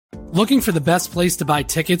Looking for the best place to buy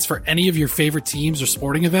tickets for any of your favorite teams or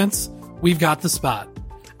sporting events? We've got the spot.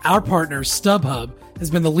 Our partner, StubHub, has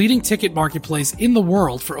been the leading ticket marketplace in the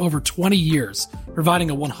world for over 20 years, providing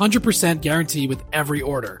a 100% guarantee with every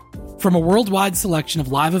order. From a worldwide selection of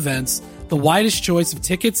live events, the widest choice of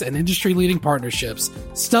tickets and industry-leading partnerships,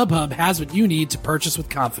 StubHub has what you need to purchase with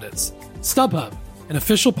confidence. StubHub, an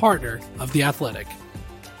official partner of The Athletic.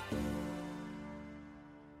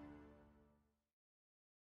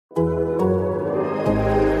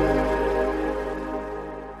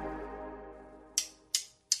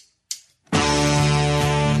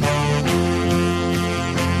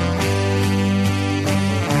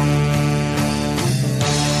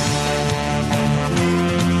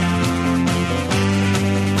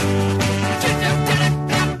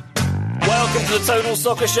 Total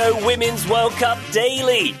Soccer Show Women's World Cup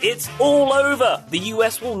Daily. It's all over. The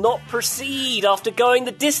US will not proceed after going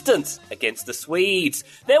the distance against the Swedes.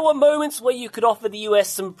 There were moments where you could offer the US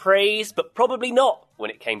some praise, but probably not when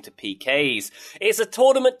it came to PKs. It's a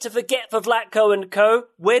tournament to forget for Vlatko and co.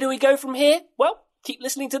 Where do we go from here? Well, keep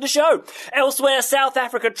listening to the show. Elsewhere, South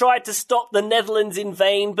Africa tried to stop the Netherlands in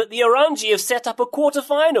vain, but the Orange have set up a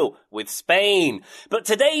quarter-final with Spain. But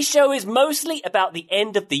today's show is mostly about the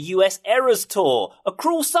end of the US Eras Tour, a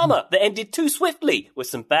cruel summer that ended too swiftly with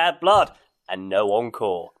some bad blood and no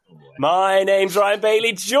encore. My name's Ryan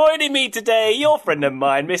Bailey. Joining me today, your friend of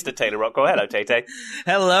mine, Mr. Taylor Rockwell. Hello, Tay-Tay.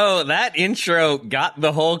 Hello. That intro got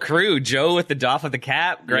the whole crew. Joe with the doff of the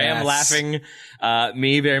cap, Graham laughing,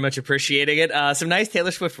 me very much appreciating it. Some nice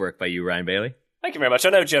Taylor Swift work by you, Ryan Bailey. Thank you very much. I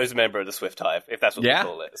know Joe's a member of the Swift Hive, if that's what we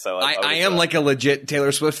call it. So I am like a legit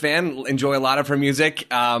Taylor Swift fan, enjoy a lot of her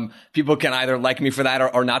music. People can either like me for that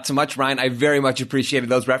or not so much. Ryan, I very much appreciated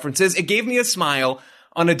those references. It gave me a smile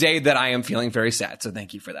on a day that I am feeling very sad, so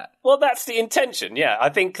thank you for that. Well, that's the intention, yeah. I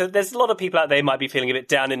think there's a lot of people out there who might be feeling a bit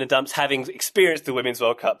down in the dumps having experienced the Women's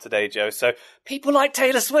World Cup today, Joe. So people like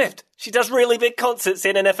Taylor Swift. She does really big concerts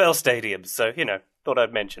in NFL stadiums, so, thought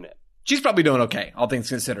I'd mention it. She's probably doing okay, all things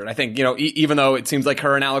considered. I think, even though it seems like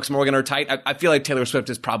her and Alex Morgan are tight, I feel like Taylor Swift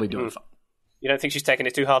is probably doing fine. You don't think she's taking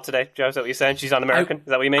it too hard today, Joe? Is that what you're saying? She's un-American? Is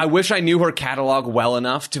that what you mean? I wish I knew her catalog well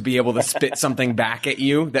enough to be able to spit something back at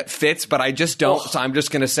you that fits, but I just don't, so I'm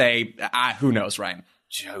just going to say, who knows, Ryan?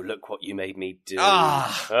 Joe, look what you made me do.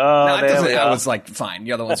 I was like, fine,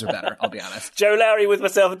 the other ones are better, I'll be honest. Joe Lowry with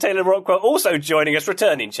myself and Taylor Rockwell, also joining us,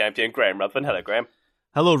 returning champion Graham Ruthven. Hello, Graham.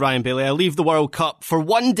 Hello, Ryan Bailey. I leave the World Cup for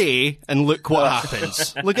one day, and look what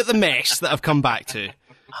happens. Look at the mess that I've come back to.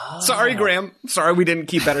 Sorry, Graham. Sorry we didn't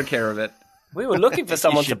keep better care of it. We were looking for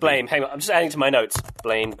someone to blame. Hang on, I'm just adding to my notes.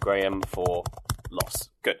 Blame Graham for loss.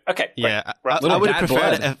 Good. Okay. Yeah, I would have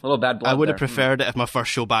preferred it. A little bad blood. I would have preferred it if my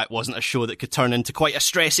first show back wasn't a show that could turn into quite a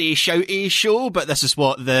stressy, shouty show. But this is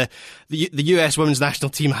what the US Women's National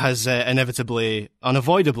Team has inevitably,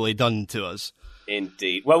 unavoidably done to us.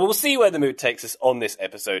 Indeed. Well, we'll see where the mood takes us on this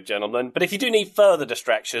episode, gentlemen. But if you do need further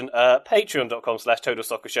distraction, patreon.com/Total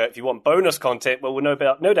Soccer Show. If you want bonus content, well, we'll no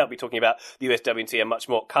doubt be talking about the USWNT and much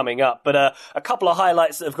more coming up. But a couple of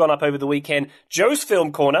highlights that have gone up over the weekend. Joe's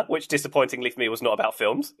Film Corner, which disappointingly for me was not about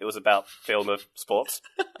films. It was about film of sports.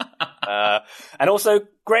 And also,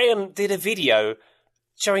 Graham did a video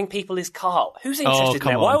showing people his car. Who's interested in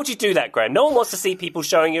that? Why would you do that, Graham? No one wants to see people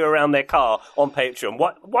showing you around their car on Patreon.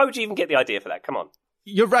 Why would you even get the idea for that? Come on.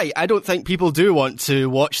 You're right. I don't think people do want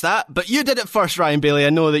to watch that, but you did it first, Ryan Bailey.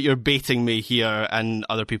 I know that you're baiting me here, and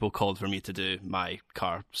other people called for me to do my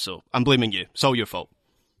car, so I'm blaming you. It's all your fault.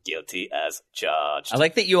 Guilty as charged. I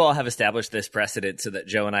like that you all have established this precedent so that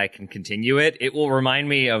Joe and I can continue it. It will remind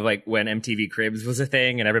me of like when MTV Cribs was a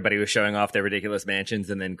thing and everybody was showing off their ridiculous mansions,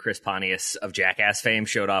 and then Chris Pontius of Jackass fame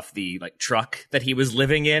showed off the like truck that he was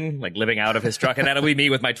living in, like living out of his truck. And that'll be me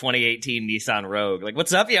with my 2018 Nissan Rogue. Like,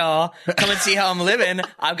 what's up, y'all? Come and see how I'm living.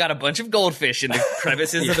 I've got a bunch of goldfish in the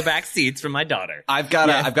crevices of the back seats from my daughter. I've got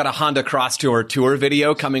a Honda Cross Tour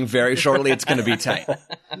video coming very shortly. It's going to be tight.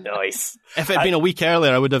 Nice. If it had been a week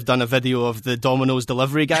earlier, I would have done a video of the Domino's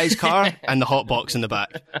delivery guy's car and the hot box in the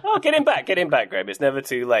back. Oh, get him back, Graham. It's never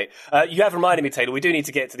too late. You have reminded me, Taylor, we do need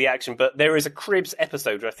to get to the action, but there is a Cribs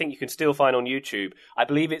episode I think you can still find on YouTube. I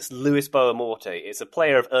believe it's Luis Boamorte. It's a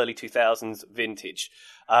player of early 2000s vintage.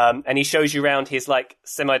 And he shows you around his like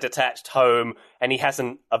semi-detached home, and he has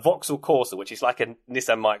a Vauxhall Corsa, which is like a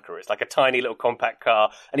Nissan Micra. It's like a tiny little compact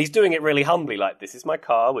car, and he's doing it really humbly, like, this is my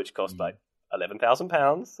car, which cost like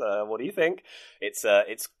 £11,000. What do you think? It's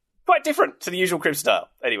quite different to the usual Cribs style.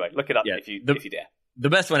 Anyway, look it up if you dare. The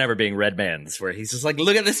best one ever being Red Man's, where he's just like,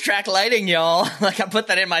 look at this track lighting, y'all. Like, I put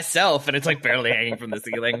that in myself, and it's like barely hanging from the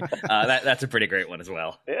ceiling. That's a pretty great one as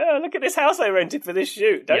well. Yeah, look at this house I rented for this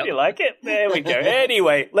shoot. Don't you like it? There we go.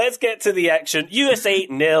 Anyway, let's get to the action. USA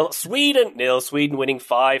 0, Sweden 0. Sweden winning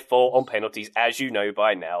 5-4 on penalties, as you know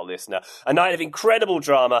by now, listener. A night of incredible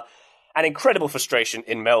drama and incredible frustration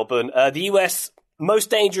in Melbourne. The US...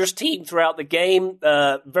 most dangerous team throughout the game.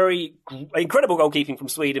 Very incredible goalkeeping from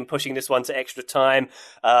Sweden, pushing this one to extra time.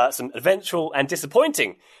 Some eventual and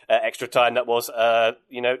disappointing extra time that was,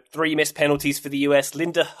 3 missed penalties for the US.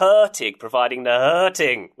 Linda Hurtig providing the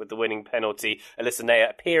hurting with the winning penalty. Alyssa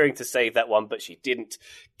Nea appearing to save that one, but she didn't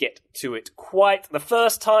get to it quite. The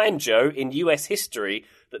first time, Joe, in US history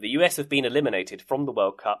that the US have been eliminated from the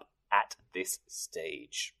World Cup at this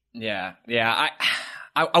stage. Yeah.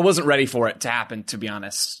 I wasn't ready for it to happen, to be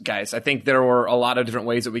honest, guys. I think there were a lot of different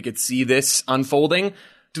ways that we could see this unfolding,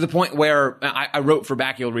 to the point where I wrote for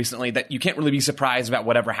Backfield recently that you can't really be surprised about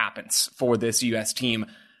whatever happens for this U.S. team.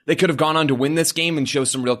 They could have gone on to win this game and show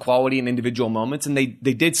some real quality in individual moments, and they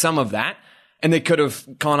did some of that, and they could have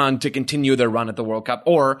gone on to continue their run at the World Cup,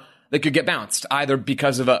 or they could get bounced, either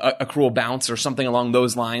because of a cruel bounce or something along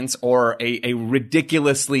those lines, or a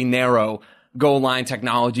ridiculously narrow goal line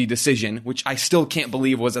technology decision, which I still can't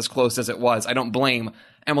believe was as close as it was. I don't blame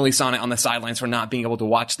Emily Sonnet on the sidelines for not being able to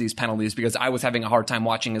watch these penalties, because I was having a hard time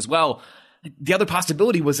watching as well. The other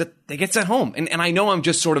possibility was that they get sent home. And I know I'm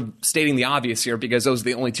just sort of stating the obvious here, because those are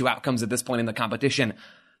the only two outcomes at this point in the competition.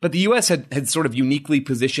 But the U.S. had sort of uniquely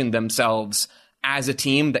positioned themselves as a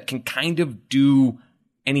team that can kind of do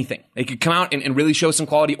anything. They could come out and really show some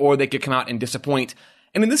quality, or they could come out and disappoint.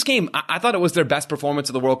 And in this game, I thought it was their best performance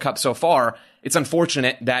of the World Cup so far. It's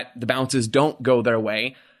unfortunate that the bounces don't go their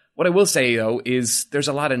way. What I will say, though, is there's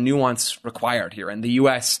a lot of nuance required here. And the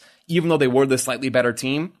U.S., even though they were the slightly better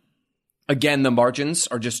team, again, the margins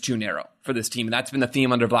are just too narrow for this team. And that's been the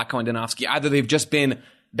theme under Vlatko and Danovsky. Either they've just been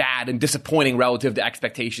bad and disappointing relative to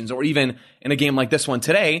expectations, or even in a game like this one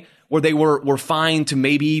today, where they were fine to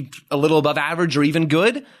maybe a little above average or even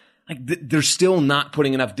good. Like, they're still not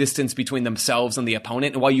putting enough distance between themselves and the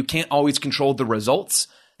opponent. And while you can't always control the results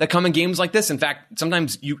that come in games like this, in fact,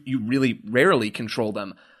 sometimes you really rarely control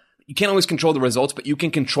them. You can't always control the results, but you can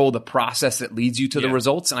control the process that leads you to the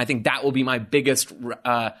results. And I think that will be my biggest,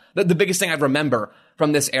 the biggest thing I remember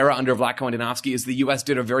from this era under Vlatko and Danovsky is the U.S.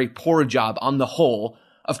 did a very poor job on the whole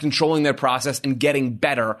of controlling their process and getting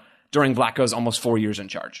better during Vlatko's almost 4 years in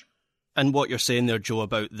charge. And what you're saying there, Joe,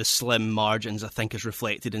 about the slim margins, I think is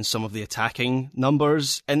reflected in some of the attacking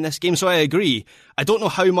numbers in this game. So I agree. I don't know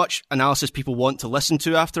how much analysis people want to listen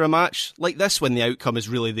to after a match like this, when the outcome is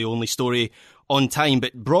really the only story on time.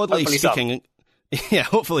 But broadly speaking... Yeah,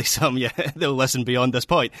 hopefully some, they'll listen beyond this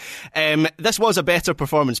point. This was a better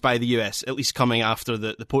performance by the US, at least coming after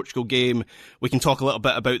the Portugal game. We can talk a little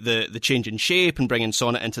bit about the change in shape and bringing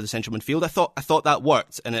Sonnet into the central midfield. I thought that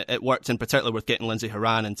worked, and it worked in particular with getting Lindsay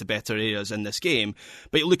Horan into better areas in this game.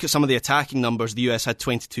 But you look at some of the attacking numbers, the US had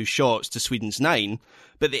 22 shots to Sweden's 9,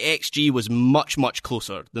 but the XG was much, much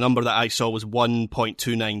closer. The number that I saw was 1.29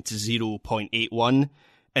 to 0.81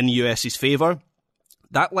 in the US's favour.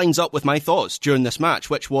 That lines up with my thoughts during this match,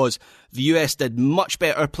 which was the US did much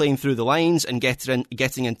better playing through the lines and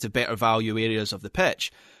getting into better value areas of the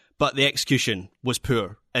pitch. But the execution was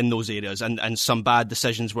poor in those areas, and some bad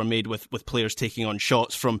decisions were made with players taking on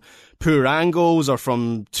shots from poor angles or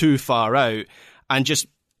from too far out. And just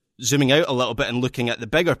zooming out a little bit and looking at the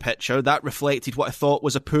bigger picture, that reflected what I thought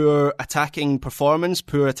was a poor attacking performance,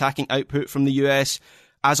 poor attacking output from the US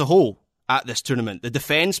as a whole at this tournament. The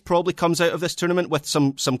defence probably comes out of this tournament with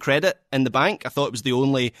some credit in the bank. I thought it was the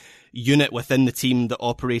only unit within the team that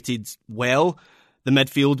operated well. The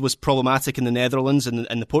midfield was problematic in the Netherlands and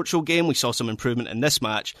in the Portugal game. We saw some improvement in this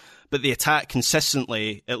match, but the attack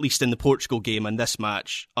consistently, at least in the Portugal game and this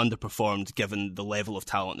match, underperformed given the level of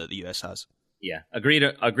talent that the US has. Yeah, agreed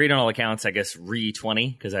on all accounts. I guess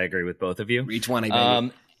re-20, because I agree with both of you. Re-20,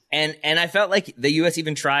 baby. And I felt like the U.S.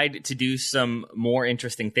 even tried to do some more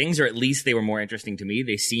interesting things, or at least they were more interesting to me.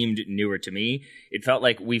 They seemed newer to me. It felt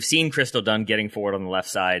like we've seen Crystal Dunn getting forward on the left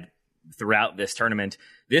side throughout this tournament.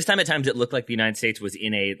 This time at times it looked like the United States was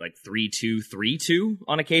in a 3-2-3-2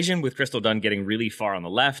 on occasion, with Crystal Dunn getting really far on the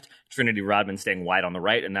left, Trinity Rodman staying wide on the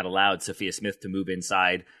right, and that allowed Sophia Smith to move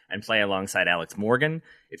inside and play alongside Alex Morgan.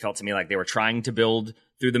 It felt to me like they were trying to build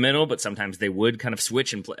through the middle, but sometimes they would kind of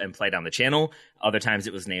switch and play down the channel. Other times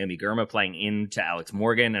it was Naomi Girma playing into Alex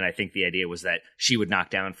Morgan, and I think the idea was that she would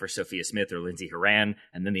knock down for Sophia Smith or Lindsay Horan,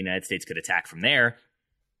 and then the United States could attack from there.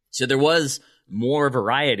 So there was more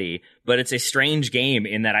variety, but it's a strange game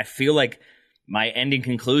in that I feel like my ending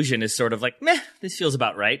conclusion is sort of like, meh, this feels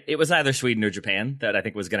about right. It was either Sweden or Japan that I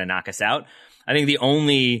think was going to knock us out. I think the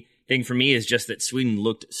only thing for me is just that Sweden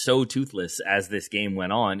looked so toothless as this game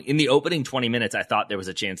went on. In the opening 20 minutes, I thought there was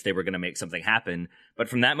a chance they were going to make something happen. But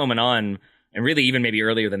from that moment on, and really even maybe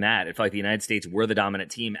earlier than that, it felt like the United States were the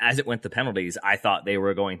dominant team. As it went to penalties, I thought they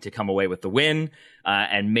were going to come away with the win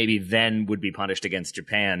and maybe then would be punished against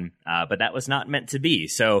Japan. But that was not meant to be.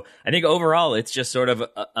 So I think overall, it's just sort of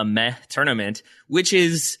a meh tournament, which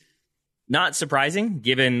is not surprising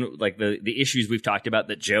given like the issues we've talked about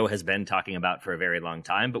that Joe has been talking about for a very long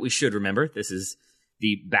time. But we should remember this is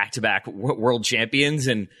the back-to-back world champions.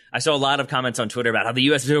 And I saw a lot of comments on Twitter about how the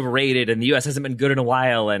U.S. is overrated and the U.S. hasn't been good in a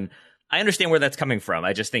while. And I understand where that's coming from.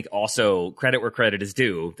 I just think also credit where credit is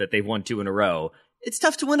due that they've won 2 in a row. It's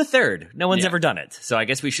tough to win a third. No one's ever done it. So I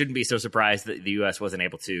guess we shouldn't be so surprised that the U.S. wasn't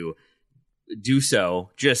able to do so.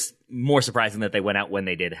 Just more surprising that they went out when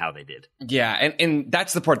they did, how they did. Yeah, and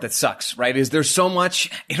that's the part that sucks, right? Is there's so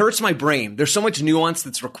much, it hurts my brain. There's so much nuance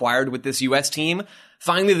that's required with this U.S. team.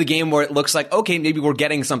 Finally, the game where it looks like, okay, maybe we're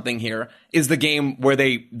getting something here is the game where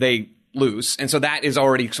they lose. And so that is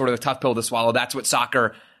already sort of a tough pill to swallow. That's what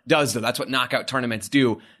soccer does, though. That's what knockout tournaments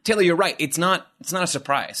do. Taylor, you're right. It's not a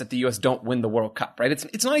surprise that the U.S. don't win the World Cup, right?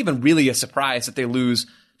 It's not even really a surprise that they lose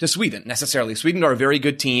to Sweden, necessarily. Sweden are a very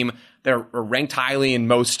good team. They're ranked highly in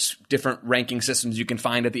most different ranking systems you can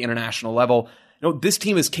find at the international level. This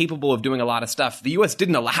team is capable of doing a lot of stuff. The U.S.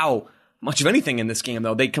 didn't allow much of anything in this game,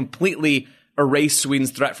 though. They completely erased Sweden's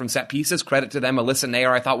threat from set pieces. Credit to them. Alyssa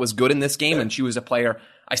Nair, I thought, was good in this game, and she was a player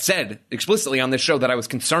I said explicitly on this show that I was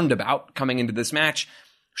concerned about coming into this match.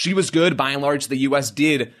 She was good. By and large, the U.S.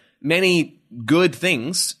 did many good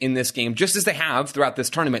things in this game, just as they have throughout this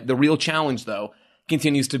tournament. The real challenge, though,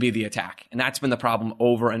 continues to be the attack. And that's been the problem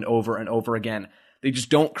over and over and over again. They just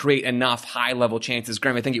don't create enough high-level chances.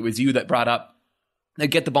 Graham, I think it was you that brought up they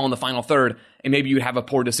get the ball in the final third, and maybe you would have a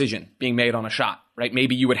poor decision being made on a shot, right?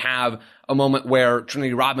 Maybe you would have a moment where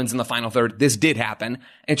Trinity Rodman's in the final third. This did happen,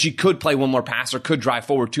 and she could play one more pass or could drive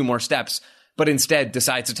forward 2 more steps, but instead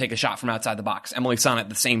decides to take a shot from outside the box. Emily Sonnett,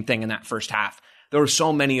 the same thing in that first half. There were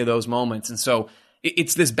so many of those moments, and so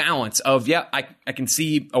it's this balance of, I can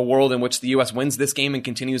see a world in which the U.S. wins this game and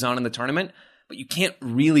continues on in the tournament, but you can't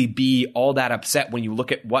really be all that upset when you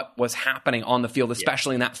look at what was happening on the field,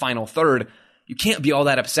 especially in that final third. You can't be all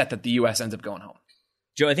that upset that the U.S. ends up going home.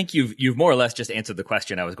 Joe, I think you've more or less just answered the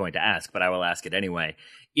question I was going to ask, but I will ask it anyway.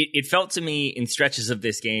 It felt to me in stretches of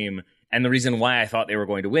this game, and the reason why I thought they were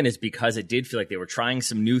going to win is because it did feel like they were trying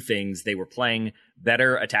some new things. They were playing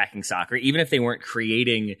better attacking soccer, even if they weren't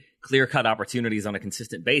creating clear-cut opportunities on a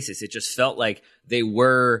consistent basis. It just felt like they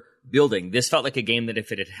were building. This felt like a game that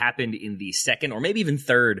if it had happened in the second or maybe even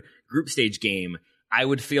third group stage game, I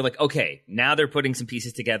would feel like, okay, now they're putting some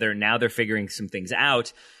pieces together. Now they're figuring some things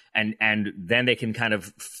out. And then they can kind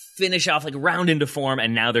of finish off, like round into form,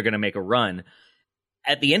 and now they're going to make a run.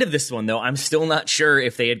 At the end of this one, though, I'm still not sure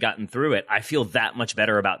if they had gotten through it. I feel that much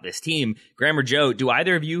better about this team. Graham or Joe, do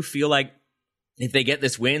either of you feel like if they get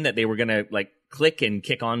this win that they were going to like click and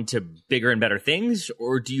kick on to bigger and better things?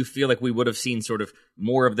 Or do you feel like we would have seen sort of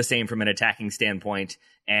more of the same from an attacking standpoint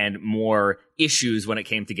and more issues when it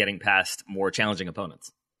came to getting past more challenging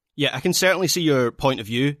opponents? Yeah, I can certainly see your point of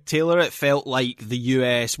view, Taylor. It felt like the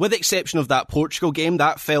US, with the exception of that Portugal game,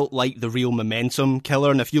 that felt like the real momentum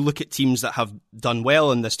killer. And if you look at teams that have done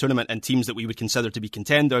well in this tournament and teams that we would consider to be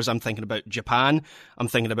contenders, I'm thinking about Japan, I'm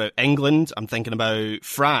thinking about England, I'm thinking about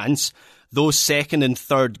France. Those second and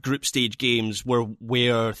third group stage games were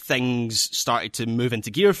where things started to move into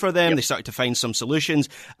gear for them. Yep. They started to find some solutions,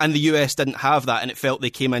 and the US didn't have that. And it felt they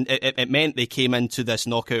came in. It meant they came into this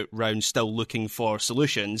knockout round still looking for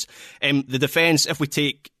solutions. The defense, if we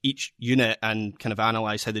take each unit and kind of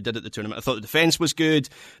analyse how they did at the tournament, I thought the defense was good.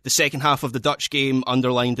 The second half of the Dutch game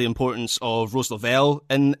underlined the importance of Rose Lavelle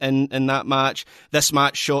in that match. This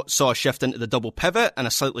match saw a shift into the double pivot and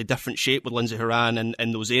a slightly different shape with Lindsay Horan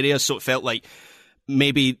in those areas. So it felt like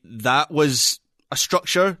maybe that was a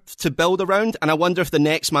structure to build around, and I wonder if the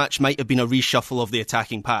next match might have been a reshuffle of the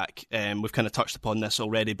attacking pack. We've kind of touched upon this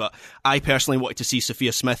already, but I personally wanted to see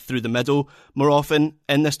Sophia Smith through the middle more often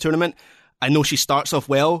in this tournament. I know she starts off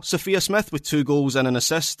well, Sophia Smith, with 2 goals and an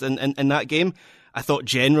assist in that game. I thought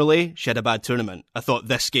generally she had a bad tournament. I thought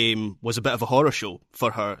this game was a bit of a horror show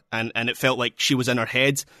for her, and it felt like she was in her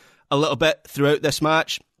head a little bit throughout this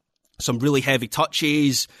match. Some really heavy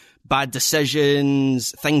touches, bad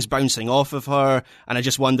decisions, things bouncing off of her, and I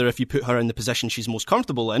just wonder if you put her in the position she's most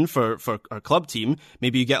comfortable in for her club team,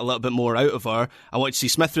 maybe you get a little bit more out of her. I want to see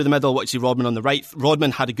Smith through the middle, I want to see Rodman on the right.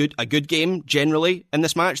 Rodman had a good game, generally, in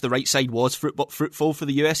this match. The right side was fruitful for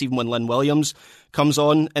the US, even when Lynn Williams comes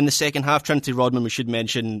on in the second half. Trinity Rodman, we should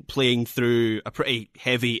mention, playing through a pretty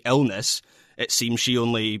heavy illness. It seems she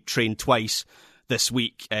only trained twice this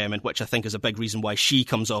week, and which I think is a big reason why she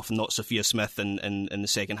comes off and not Sophia Smith in the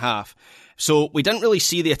second half. So we didn't really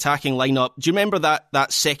see the attacking lineup. Do you remember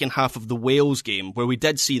that second half of the Wales game where we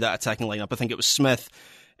did see that attacking lineup? I think it was Smith.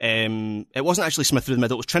 It wasn't actually Smith through the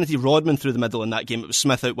middle. It was Trinity Rodman through the middle in that game. It was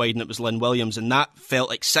Smith out wide and it was Lynn Williams, and that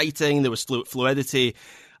felt exciting. There was fluidity.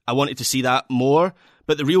 I wanted to see that more.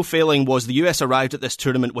 But the real failing was the US arrived at this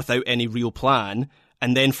tournament without any real plan.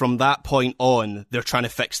 And then from that point on, they're trying to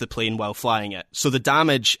fix the plane while flying it. So the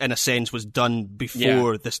damage, in a sense, was done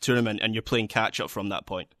before this tournament, and you're playing catch-up from that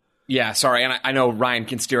point. Yeah, sorry, and I know Ryan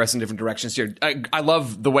can steer us in different directions here. I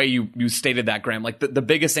love the way you stated that, Graham. Like, the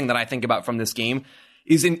biggest thing that I think about from this game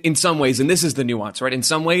is in some ways, and this is the nuance, right? In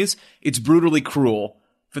some ways, it's brutally cruel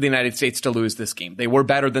for the United States to lose this game. They were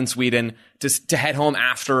better than Sweden to head home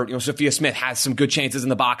after, Sophia Smith has some good chances in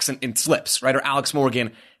the box and slips, right? Or Alex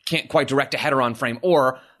Morgan can't quite direct a header on frame,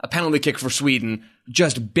 or a penalty kick for Sweden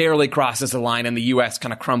just barely crosses the line and the U.S.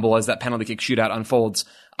 kind of crumble as that penalty kick shootout unfolds.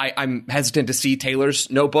 I'm hesitant to see Taylor's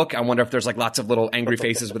notebook. I wonder if there's like lots of little angry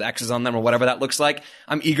faces with X's on them or whatever that looks like.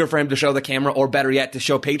 I'm eager for him to show the camera, or better yet, to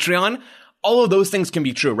show Patreon. All of those things can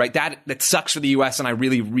be true, right? That sucks for the U.S., and I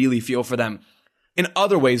really, really feel for them. In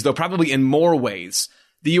other ways, though, probably in more ways,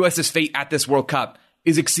 the U.S.'s fate at this World Cup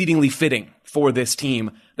is exceedingly fitting for this team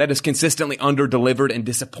that has consistently under-delivered and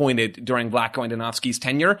disappointed during Vlatko Andonovski's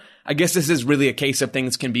tenure. I guess this is really a case of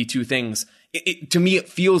things can be two things. To me, it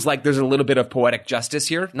feels like there's a little bit of poetic justice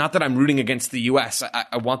here. Not that I'm rooting against the U.S.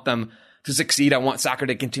 I want them to succeed. I want soccer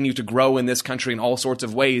to continue to grow in this country in all sorts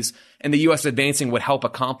of ways, and the U.S. advancing would help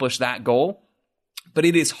accomplish that goal. But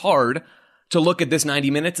it is hard to look at this 90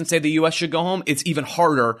 minutes and say the U.S. should go home. It's even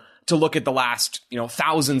harder to look at the last,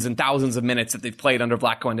 thousands and thousands of minutes that they've played under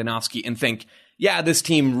Vlatko Andonovski and think, yeah, this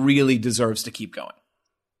team really deserves to keep going.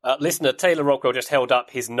 Listener Taylor Rockwell just held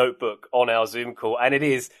up his notebook on our Zoom call, and it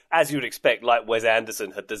is, as you'd expect, like Wes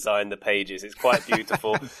Anderson had designed the pages. It's quite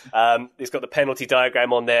beautiful. It's got the penalty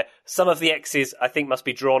diagram on there. Some of the X's, I think, must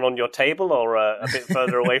be drawn on your table or a bit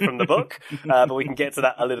further away from the book, but we can get to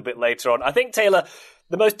that a little bit later on. I think, Taylor,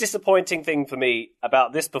 the most disappointing thing for me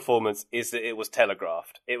about this performance is that it was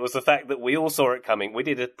telegraphed. It was the fact that we all saw it coming. We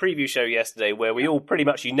did a preview show yesterday where we all pretty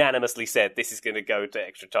much unanimously said this is going to go to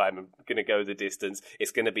extra time and going to go the distance.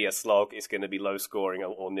 It's going to be a slog. It's going to be low scoring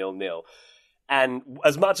or 0-0. And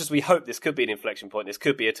as much as we hope this could be an inflection point, this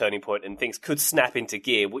could be a turning point and things could snap into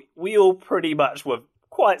gear, we all pretty much were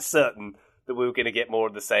quite certain that we were going to get more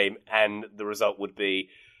of the same and the result would be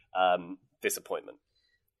disappointment.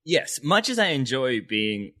 Yes, much as I enjoy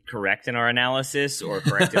being correct in our analysis or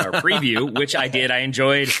correct in our preview, which I did, I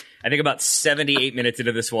enjoyed, I think about 78 minutes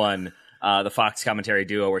into this one, the Fox commentary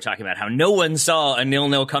duo were talking about how no one saw a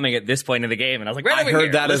 0-0 coming at this point in the game. And I was like, right over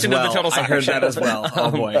here, listen to the Total Soccer I heard Show. that as well. Oh,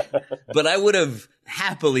 boy. But I would have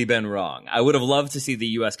happily been wrong. I would have loved to see the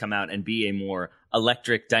U.S. come out and be a more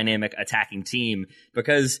electric, dynamic, attacking team,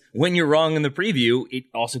 because when you're wrong in the preview, it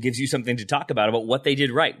also gives you something to talk about what they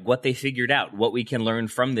did right, what they figured out, what we can learn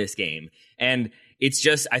from this game. And it's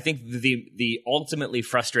just, I think the ultimately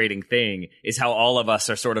frustrating thing is how all of us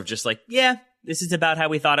are sort of just like, yeah, this is about how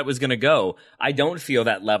we thought it was going to go. I don't feel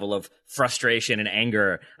that level of frustration and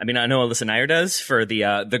anger. I mean, I know Alyssa Nair does for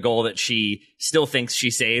the goal that she still thinks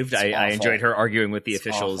she saved. I enjoyed her arguing with the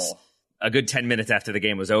officials. Awful. A good 10 minutes after the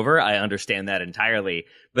game was over. I understand that entirely.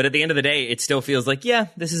 But at the end of the day, it still feels like, yeah,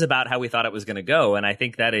 this is about how we thought it was going to go. And I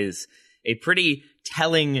think that is a pretty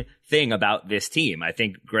telling thing about this team. I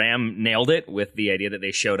think Graham nailed it with the idea that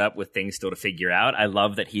they showed up with things still to figure out. I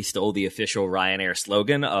love that he stole the official Ryanair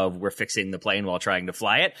slogan of "we're fixing the plane while trying to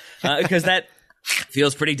fly it," because that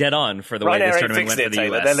feels pretty dead on for the way this tournament went for the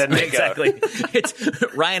U.S. Exactly. It's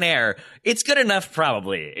Ryanair. It's good enough,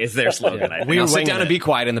 probably, is their slogan. I think. We'll sit down and be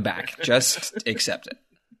quiet in the back. Just accept it.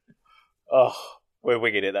 Oh, we're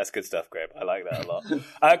winging it. That's good stuff, Graham. I like that a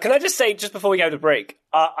lot. Can I just say, just before we go to break,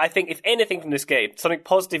 I think if anything from this game, something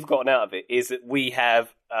positive gotten out of it is that we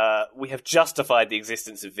have justified the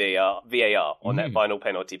existence of VAR on that final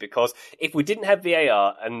penalty, because if we didn't have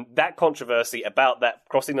VAR and that controversy about that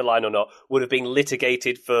crossing the line or not would have been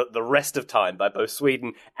litigated for the rest of time by both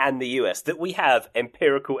Sweden and the US, that we have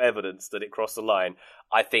empirical evidence that it crossed the line,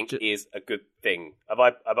 I think is a good thing. Am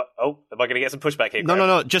I going to get some pushback here?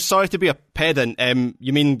 No. Just sorry to be a pedant.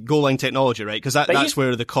 You mean goal line technology, right? Because that's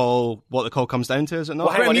where what the call comes down to, is it not?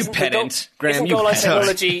 Well, hang on, Graham, you pedant. Isn't goal line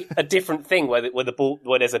technology a different thing where the ball,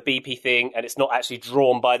 where there's a BP thing and it's not actually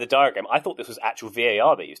drawn by the diagram? I thought this was actual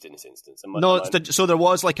VAR they used in this instance. So there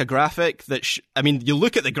was like a graphic that, you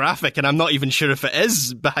look at the graphic and I'm not even sure if it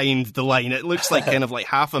is behind the line. It looks like kind of like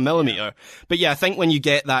half a millimeter. But yeah, I think when you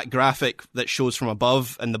get that graphic that shows from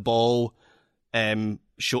above and the ball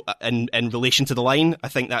show in relation to the line, I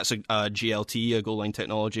think that's a GLT, a goal line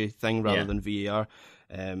technology thing, rather than VAR.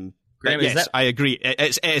 Graham, yes, I agree.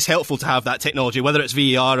 It's helpful to have that technology, whether it's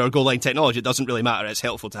VAR or goal line technology. It doesn't really matter. It's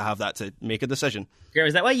helpful to have that to make a decision. Graham,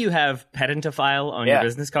 is that why you have pedantophile on your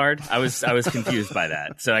business card? I was confused by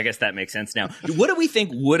that, so I guess that makes sense now. What do we think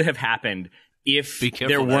would have happened if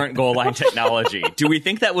there weren't goal line technology? Do we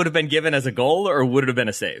think that would have been given as a goal, or would it have been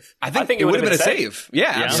a save? I think it would have been a save.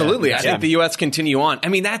 Yeah, absolutely. Yeah. I think the U.S. continue on. I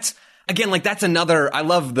mean, that's another, I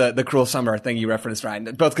love the Cruel Summer thing you referenced, Ryan,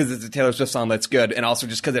 both because it's a Taylor Swift song that's good, and also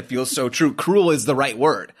just because it feels so true. Cruel is the right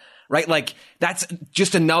word, right? Like, that's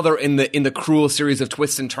just another in the cruel series of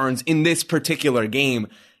twists and turns in this particular game.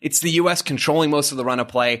 It's the U.S. controlling most of the run of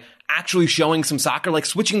play, actually showing some soccer, like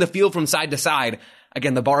switching the field from side to side.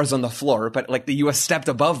 Again, the bar is on the floor, but like the U.S. stepped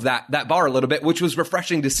above that bar a little bit, which was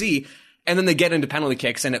refreshing to see. And then they get into penalty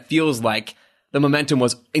kicks, and it feels like the momentum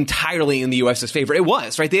was entirely in the U.S.'s favor. It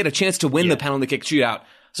was, right? They had a chance to win the penalty kick shootout.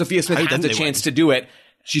 Sophia Smith has a chance to do it.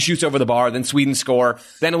 She shoots over the bar, then Sweden score.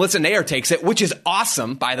 Then Alyssa Nair takes it, which is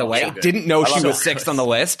awesome, by the way. Didn't know she was sixth on the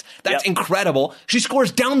list. That's incredible. She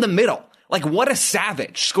scores down the middle. Like, what a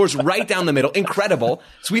savage. Scores right down the middle. Incredible.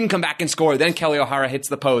 Sweden come back and score. Then Kelly O'Hara hits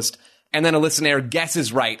the post. And then Alyssa Nair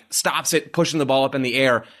guesses right, stops it, pushing the ball up in the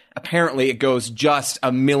air. Apparently, it goes just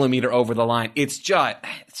a millimeter over the line. It's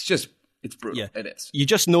brutal. Yeah. It is. You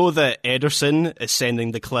just know that Ederson is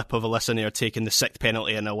sending the clip of Alyssa Nair taking the sixth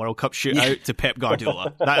penalty in a World Cup shootout to Pep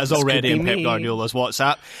Guardiola. That is already in Pep Guardiola's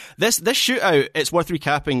WhatsApp. This shootout, it's worth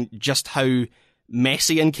recapping just how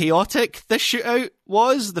messy and chaotic this shootout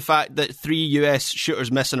was. The fact that 3 US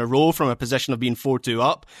shooters miss in a row from a position of being 4-2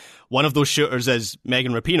 up. One of those shooters is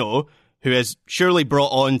Megan Rapinoe, who is surely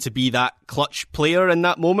brought on to be that clutch player in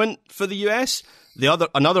that moment for the US.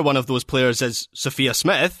 Another one of those players is Sophia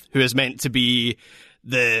Smith, who is meant to be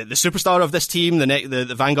the superstar of this team,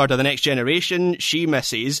 the vanguard of the next generation. She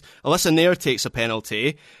misses. Alyssa Nair takes a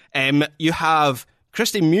penalty. You have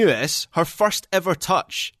Christy Mewis, her first ever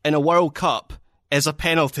touch in a World Cup is a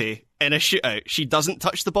penalty in a shootout. She doesn't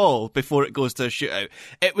touch the ball before it goes to a shootout.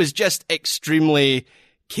 It was just extremely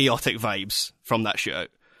chaotic vibes from that shootout.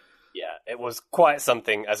 Yeah, it was quite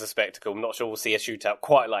something as a spectacle. I'm not sure we'll see a shootout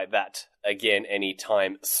quite like that again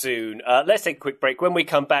anytime soon. Let's take a quick break. When we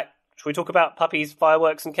come back, should we talk about puppies,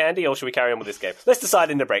 fireworks and candy, or should we carry on with this game? Let's decide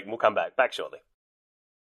in the break and we'll come back. Back shortly.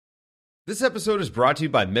 This episode is brought to you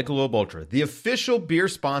by Michelob Ultra, the official beer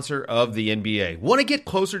sponsor of the NBA. Want to get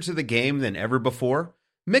closer to the game than ever before?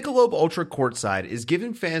 Michelob Ultra Courtside is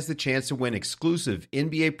giving fans the chance to win exclusive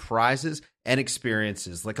NBA prizes and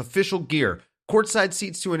experiences like official gear, courtside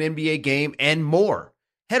seats to an NBA game, and more.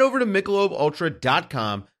 Head over to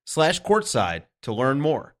MichelobUltra.com/courtside to learn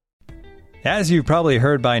more. As you've probably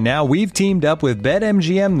heard by now, we've teamed up with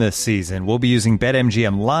BetMGM this season. We'll be using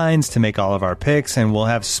BetMGM lines to make all of our picks, and we'll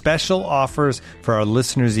have special offers for our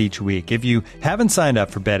listeners each week. If you haven't signed up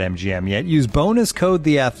for BetMGM yet, use bonus code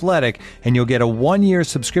THEATHLETIC, and you'll get a 1-year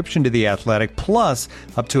subscription to The Athletic, plus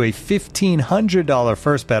up to a $1,500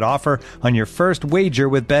 first bet offer on your first wager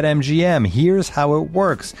with BetMGM. Here's how it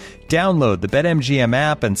works. Download the BetMGM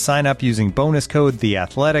app and sign up using bonus code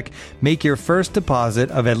THEATHLETIC. Make your first deposit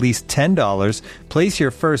of at least $10. Place your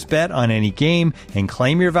first bet on any game and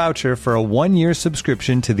claim your voucher for a 1-year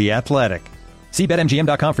subscription to The Athletic. See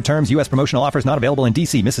BetMGM.com for terms. U.S. promotional offers not available in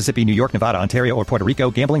D.C., Mississippi, New York, Nevada, Ontario, or Puerto Rico.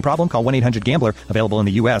 Gambling problem? Call 1-800-GAMBLER. Available in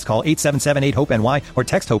the U.S. Call 877-8-HOPE-NY or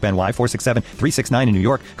text HOPE-NY 467-369 in New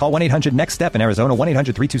York. Call 1-800-NEXT-STEP in Arizona.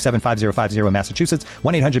 1-800-327-5050 in Massachusetts.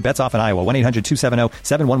 1-800-BETS-OFF in Iowa.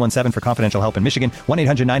 1-800-270-7117 for confidential help in Michigan.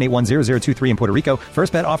 1-800-981-0023 in Puerto Rico.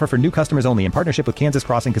 First bet offer for new customers only in partnership with Kansas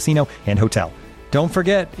Crossing Casino and Hotel. Don't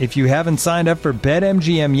forget, if you haven't signed up for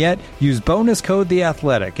BetMGM yet, use bonus code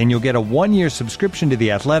THEATHLETIC, and you'll get a 1-year subscription to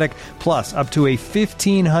The Athletic, plus up to a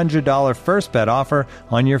 $1,500 first bet offer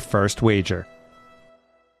on your first wager.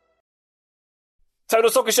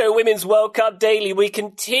 Total Soccer Show Women's World Cup Daily. We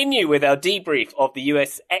continue with our debrief of the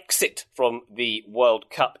US exit from the World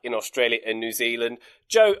Cup in Australia and New Zealand.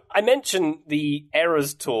 Joe, I mentioned the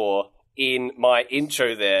Eras Tour in my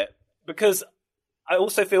intro there because I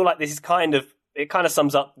also feel like this is kind of it kind of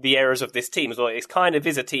sums up the errors of this team as well. It kind of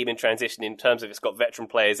is a team in transition in terms of it's got veteran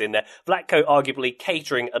players in there. Vlatko arguably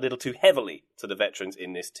catering a little too heavily to the veterans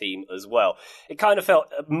in this team as well. It kind of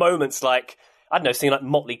felt at moments like, I don't know, seeing like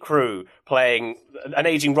Motley Crue playing an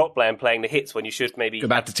aging rock band playing the hits when you should maybe go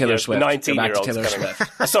back to Taylor Swift.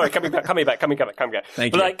 19-year-olds. Sorry, coming back.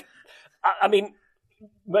 Thank you. But like, I mean,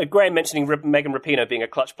 Graham mentioning Megan Rapinoe being a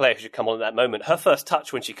clutch player who should come on at that moment. Her first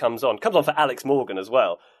touch when she comes on for Alex Morgan as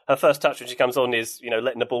well. Her first touch when she comes on is,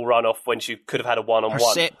 letting the ball run off when she could have had a one-on-one.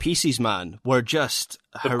 Her set pieces, man, were just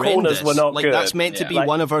the horrendous. Corners were not good. That's meant to be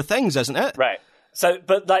one of her things, isn't it? Right. So,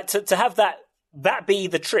 but like to have that be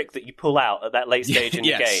the trick that you pull out at that late stage in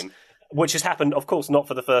the game, which has happened, of course, not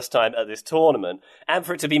for the first time at this tournament, and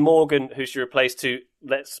for it to be Morgan, who she replaced,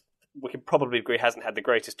 we can probably agree hasn't had the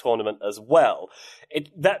greatest tournament as well.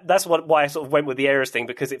 That's why I sort of went with the errors thing,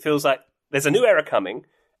 because it feels like there's a new era coming,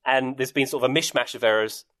 and there's been sort of a mishmash of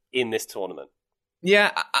errors in this tournament.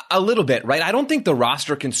 Yeah, a little bit, right? I don't think the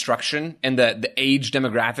roster construction and the age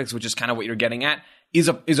demographics, which is kind of what you're getting at, is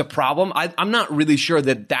a problem. I'm not really sure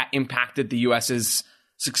that impacted the U.S.'s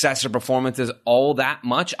success or performances all that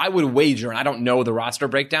much. I would wager, and I don't know the roster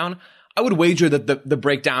breakdown, I would wager that the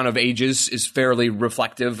breakdown of ages is fairly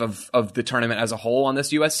reflective of the tournament as a whole on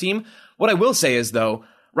this U.S. team. What I will say is, though,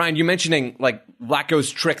 Ryan, you mentioning like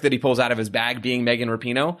Vlatko's trick that he pulls out of his bag being Megan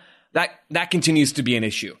Rapinoe, that continues to be an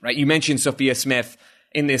issue, right? You mentioned Sophia Smith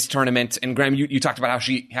in this tournament, and Graham, you talked about how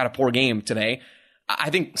she had a poor game today. I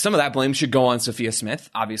think some of that blame should go on Sophia Smith,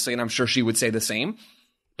 obviously, and I'm sure she would say the same.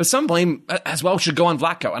 But some blame as well should go on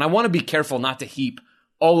Vlatko. And I want to be careful not to heap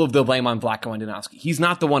all of the blame on Vlatko and Donowski. He's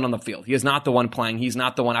not the one on the field. He is not the one playing. He's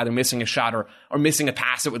not the one either missing a shot or missing a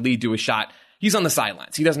pass that would lead to a shot. He's on the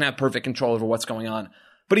sidelines. He doesn't have perfect control over what's going on.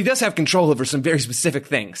 But he does have control over some very specific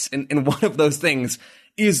things. And one of those things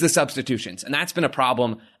is the substitutions. And that's been a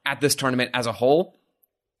problem at this tournament as a whole.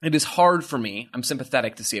 It is hard for me. I'm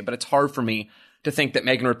sympathetic to see it, but it's hard for me to think that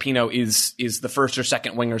Megan Rapinoe is the first or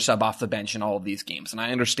second winger sub off the bench in all of these games. And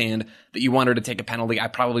I understand that you want her to take a penalty. I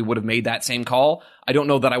probably would have made that same call. I don't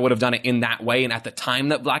know that I would have done it in that way and at the time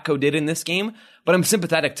that Vlatko did in this game, but I'm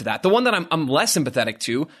sympathetic to that. The one that I'm less sympathetic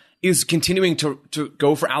to is continuing to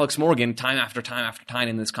go for Alex Morgan time after time after time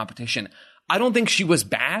in this competition. I don't think she was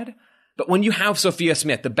bad, but when you have Sophia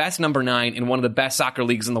Smith, the best number 9 in one of the best soccer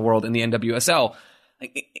leagues in the world in the NWSL,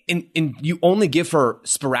 and you only give her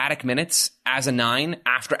sporadic minutes as a 9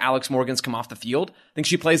 after Alex Morgan's come off the field. I think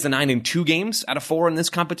she plays the 9 in 2 games out of 4 in this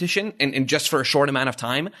competition, and just for a short amount of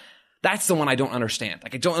time. That's the one I don't understand.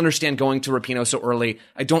 Like, I don't understand going to Rapinoe so early.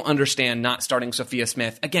 I don't understand not starting Sophia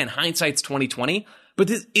Smith. Again, hindsight's 20/20, but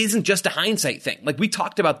this isn't just a hindsight thing. Like, we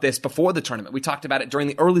talked about this before the tournament. We talked about it during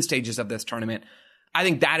the early stages of this tournament. I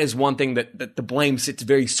think that is one thing that the blame sits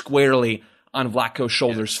very squarely on Vlatko's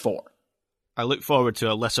shoulders for. I look forward to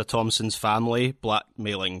Alyssa Thompson's family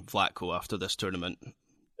blackmailing Vlatko after this tournament,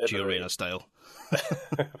 Gio Reyna style.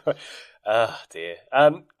 Oh, dear.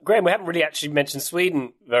 Graham, we haven't really actually mentioned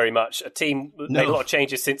Sweden very much. A team made a lot of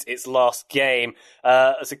changes since its last game.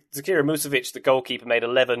 Zakira Musovic, the goalkeeper, made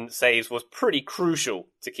 11 saves, was pretty crucial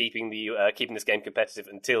to keeping this game competitive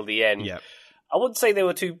until the end. Yeah. I wouldn't say they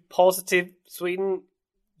were too positive. Sweden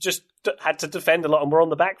just had to defend a lot and were on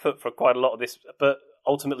the back foot for quite a lot of this, but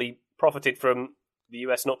ultimately profited from the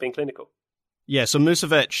US not being clinical. Yeah, so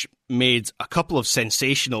Musovic made a couple of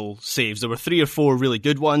sensational saves. There were 3 or 4 really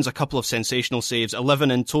good ones, a couple of sensational saves, 11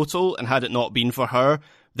 in total, and had it not been for her,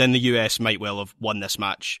 then the US might well have won this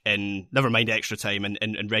match in, never mind extra time,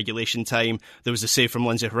 in regulation time. There was a save from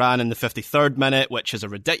Lindsay Horan in the 53rd minute, which is a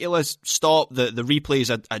ridiculous stop. The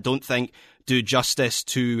replays, I don't think, do justice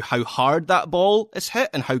to how hard that ball is hit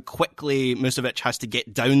and how quickly Musovic has to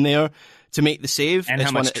get down there to make the save. And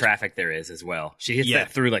how much traffic there is as well. She hits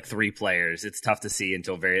that through like 3 players. It's tough to see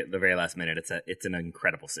until the very last minute. It's an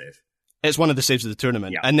incredible save. It's one of the saves of the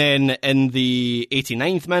tournament. Yeah. And then in the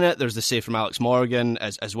 89th minute, there's the save from Alex Morgan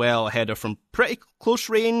as well, a header from pretty close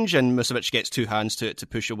range, and Musovic gets 2 hands to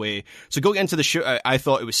push away. So going into the shootout, I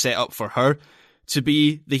thought it was set up for her to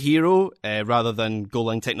be the hero rather than goal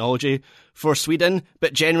line technology for Sweden.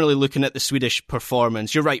 But generally looking at the Swedish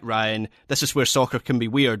performance, you're right, Ryan, this is where soccer can be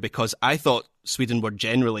weird, because I thought Sweden were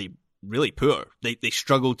generally really poor. They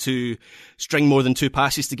struggled to string more than 2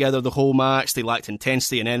 passes together the whole match. They lacked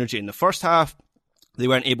intensity and energy in the first half. They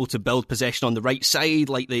weren't able to build possession on the right side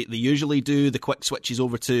like they usually do. The quick switches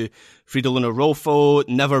over to Fridolina Rolfo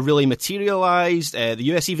never really materialised. The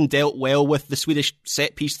US even dealt well with the Swedish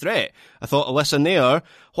set-piece threat. I thought Alyssa Nair,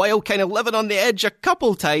 while kind of living on the edge a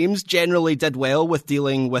couple times, generally did well with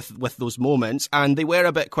dealing with those moments. And they were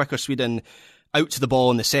a bit quicker, Sweden, out to the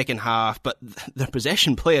ball in the second half, but their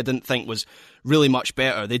possession play I didn't think was really much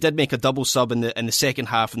better. They did make a double sub in the second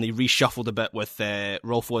half, and they reshuffled a bit with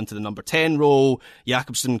Rolfo into the number 10 role.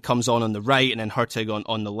 Jakobsen comes on the right, and then Hurtig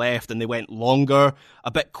on the left, and they went longer,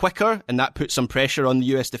 a bit quicker, and that put some pressure on the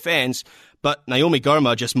US defence. But Naomi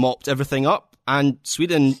Girma just mopped everything up, and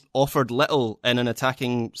Sweden offered little in an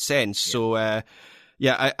attacking sense. Yeah. So,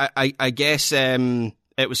 I guess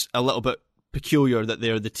it was a little bit peculiar that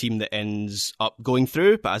they're the team that ends up going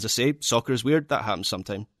through. But as I say, soccer is weird. That happens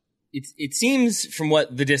sometime. It seems, from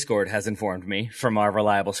what the Discord has informed me from our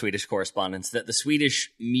reliable Swedish correspondents, that the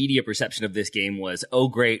Swedish media perception of this game was, oh,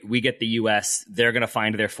 great, we get the U.S., they're going to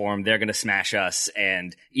find their form, they're going to smash us,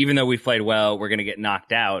 and even though we've played well, we're going to get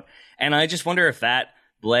knocked out. And I just wonder if that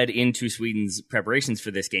bled into Sweden's preparations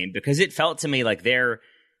for this game, because it felt to me like their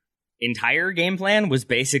entire game plan was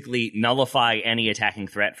basically nullify any attacking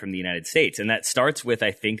threat from the United States. And that starts with, I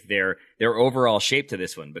think, their overall shape to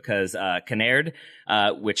this one, because Kanerd,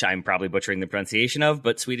 which I'm probably butchering the pronunciation of,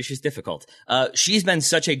 but Swedish is difficult. She's been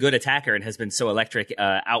such a good attacker and has been so electric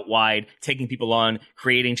out wide, taking people on,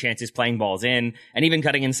 creating chances, playing balls in, and even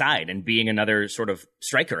cutting inside and being another sort of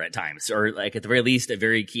striker at times, or like at the very least, a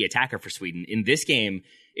very key attacker for Sweden. In this game,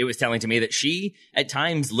 it was telling to me that she, at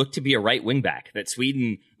times, looked to be a right wing back, that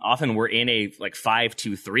Sweden often were in a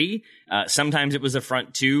 5-2-3. Sometimes it was a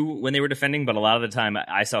front two when they were defending, but a lot of the time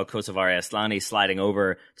I saw Kosovari Asllani sliding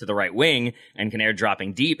over to the right wing and Kanerd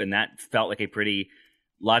dropping deep, and that felt like a pretty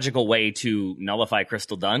logical way to nullify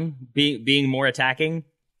Crystal Dunn being more attacking.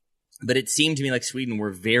 But it seemed to me like Sweden were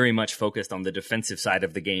very much focused on the defensive side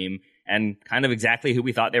of the game, and kind of exactly who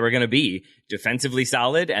we thought they were going to be. Defensively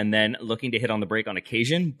solid, and then looking to hit on the break on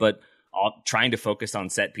occasion, but trying to focus on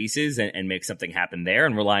set pieces and make something happen there,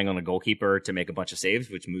 and relying on a goalkeeper to make a bunch of saves,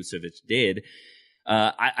 which Musovic did.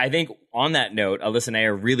 I think on that note, Alyssa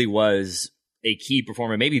Nair really was a key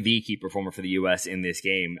performer, maybe the key performer for the U.S. in this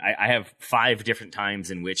game. I have 5 different times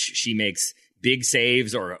in which she makes big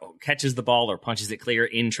saves or catches the ball or punches it clear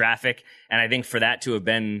in traffic. And I think for that to have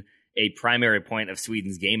been a primary point of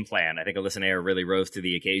Sweden's game plan, I think Alyssa Nair really rose to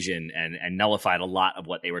the occasion and nullified a lot of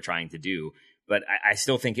what they were trying to do. But I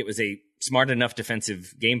still think it was a smart enough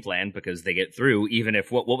defensive game plan because they get through, even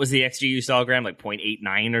if, what was the XG you saw, Graham? Like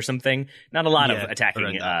 0.89 or something? Not a lot of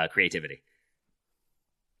attacking creativity.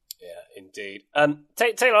 Yeah, indeed.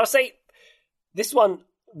 Taylor, I'll say this one,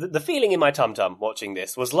 the feeling in my tum-tum watching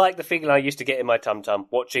this was like the feeling I used to get in my tum-tum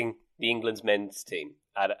watching the England's men's team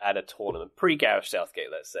at a tournament, pre-Gareth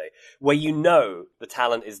Southgate, let's say, where you know the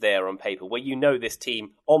talent is there on paper, where you know this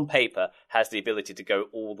team on paper has the ability to go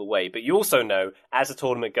all the way. But you also know, as the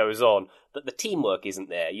tournament goes on, that the teamwork isn't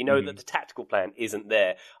there. You know that the tactical plan isn't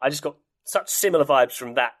there. I just got such similar vibes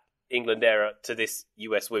from that England era to this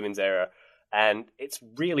US women's era, and it's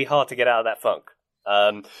really hard to get out of that funk.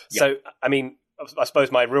 So, I mean, I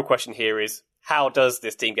suppose my real question here is, how does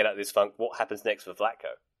this team get out of this funk? What happens next for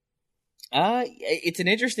Vlatko? It's an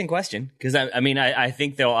interesting question, because I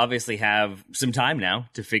think they'll obviously have some time now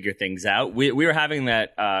to figure things out. We were having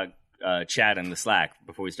that chat in the Slack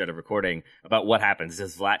before we started recording about what happens.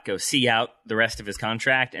 Does Vlatko see out the rest of his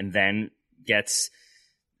contract and then gets,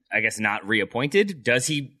 I guess, not reappointed? Does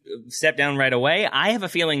he step down right away? I have a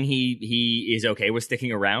feeling he is okay with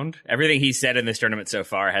sticking around. Everything he's said in this tournament so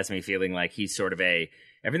far has me feeling like he's sort of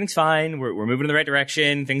everything's fine, we're moving in the right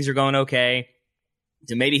direction, things are going okay.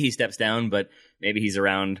 So maybe he steps down, but maybe he's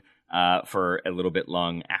around for a little bit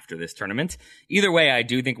long after this tournament. Either way, I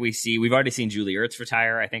do think we've already seen Julie Ertz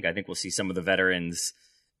retire. I think we'll see some of the veterans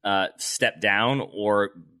step down, or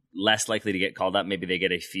less likely to get called up. Maybe they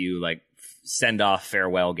get a few send-off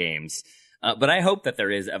farewell games. But I hope that there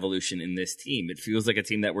is evolution in this team. It feels like a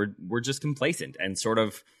team that we're just complacent and sort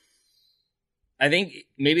of, I think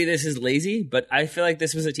maybe this is lazy, but I feel like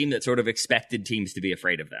this was a team that sort of expected teams to be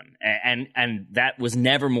afraid of them. And that was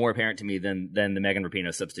never more apparent to me than the Megan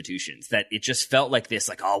Rapinoe substitutions, that it just felt like this,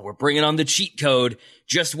 we're bringing on the cheat code,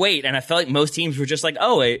 just wait. And I felt like most teams were just like,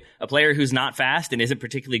 a player who's not fast and isn't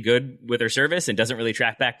particularly good with her service and doesn't really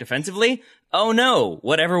track back defensively. Oh no,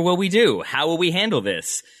 whatever will we do? How will we handle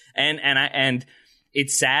this? And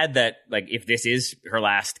it's sad that, if this is her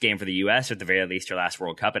last game for the U.S., or at the very least her last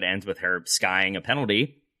World Cup, it ends with her skying a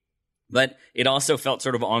penalty. But it also felt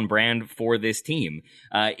sort of on brand for this team.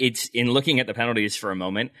 It's in looking at the penalties for a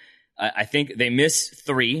moment, I think they miss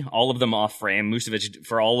 3, all of them off frame. Musovic,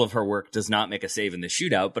 for all of her work, does not make a save in the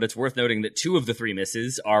shootout, but it's worth noting that 2 of the 3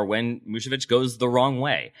 misses are when Musovic goes the wrong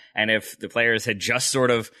way. And if the players had just sort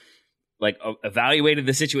of evaluated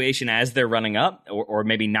the situation as they're running up, or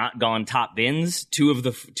maybe not gone top bins, two of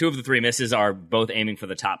the 3 misses are both aiming for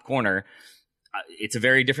the top corner. it's a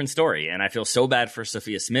very different story. And I feel so bad for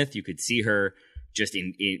Sophia Smith. You could see her just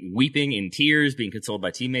in weeping in tears, being consoled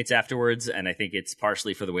by teammates afterwards. And I think it's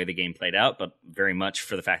partially for the way the game played out, but very much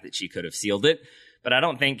for the fact that she could have sealed it. But I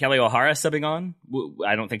don't think Kelly O'Hara subbing on.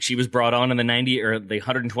 I don't think she was brought on in the 90 or the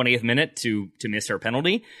 120th minute to miss her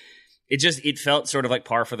penalty. It felt sort of like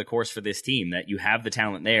par for the course for this team, that you have the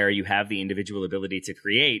talent there, you have the individual ability to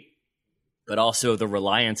create, but also the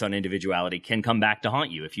reliance on individuality can come back to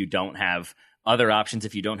haunt you if you don't have other options,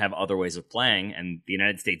 if you don't have other ways of playing, and the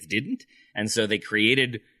United States didn't. And so they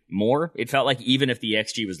created more. It felt like even if the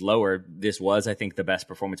XG was lower, this was, I think, the best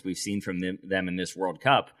performance we've seen from them in this World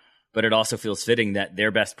Cup. But it also feels fitting that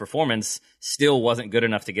their best performance still wasn't good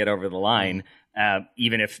enough to get over the line,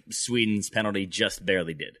 even if Sweden's penalty just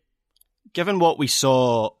barely did. Given what we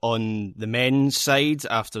saw on the men's side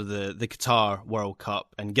after the Qatar World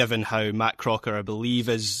Cup, and given how Matt Crocker, I believe,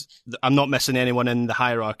 I'm not missing anyone in the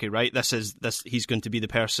hierarchy, right? He's going to be the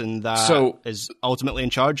person that is ultimately in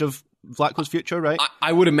charge of Vlatko's future, right?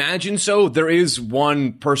 I would imagine so. There is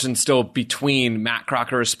one person still between Matt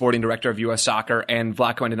Crocker, as sporting director of U.S. Soccer, and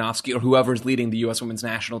Vlatko Andonovski, or whoever's leading the U.S. Women's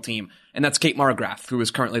National Team. And that's Kate Margraf, who is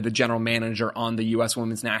currently the general manager on the U.S.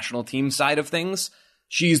 Women's National Team side of things.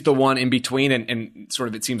 She's the one in between, and sort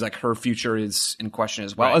of it seems like her future is in question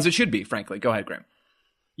as well, as it should be, frankly. Go ahead, Graham.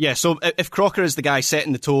 Yeah, so if Crocker is the guy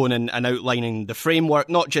setting the tone and outlining the framework,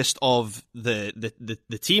 not just of the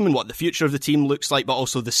team and what the future of the team looks like, but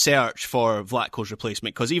also the search for Vlatko's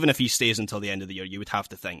replacement, because even if he stays until the end of the year, you would have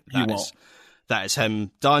to think that is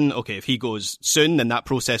him done. Okay, if he goes soon, then that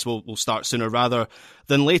process will start sooner rather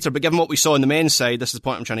than later. But given what we saw on the men's side, this is the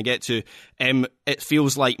point I'm trying to get to, it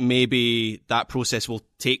feels like maybe that process will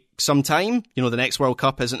take some time. You know, the next World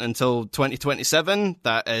Cup isn't until 2027.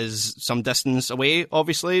 That is some distance away,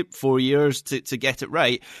 obviously, 4 years to get it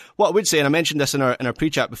right. What I would say, and I mentioned this in our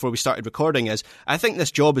pre-chat before we started recording, is I think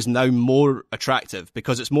this job is now more attractive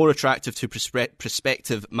because it's more attractive to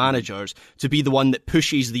prospective managers to be the one that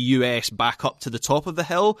pushes the US back up to the top of the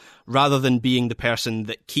hill rather than being the person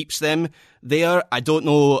that keeps them there. I don't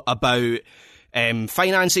know about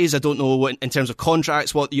finances. I don't know in terms of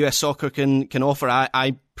contracts what the US Soccer can offer.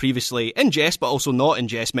 I previously, in jest, but also not in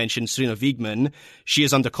jest, mentioned Serena Wiegmann. She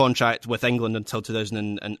is under contract with England until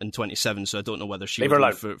 2027, so I don't know whether she would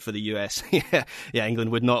leave for the US. yeah, England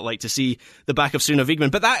would not like to see the back of Serena Wiegmann,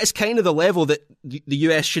 but that is kind of the level that the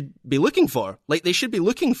US should be looking for. Like, they should be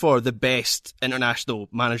looking for the best international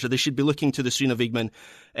manager. They should be looking to the Serena Wiegmann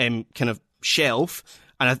kind of shelf.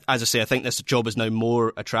 And as I say, I think this job is now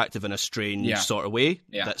more attractive in a strange sort of way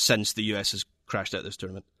that since the US has crashed out of this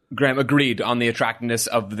tournament. Graham, agreed on the attractiveness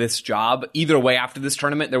of this job. Either way, after this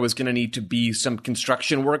tournament, there was going to need to be some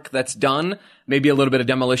construction work that's done, maybe a little bit of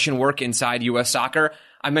demolition work inside U.S. Soccer.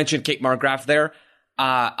 I mentioned Kate Margraf there.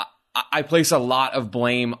 I place a lot of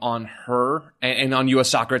blame on her and on U.S.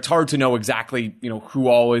 Soccer. It's hard to know exactly, who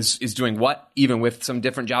all is doing what, even with some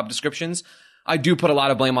different job descriptions. I do put a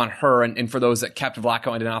lot of blame on her and for those that kept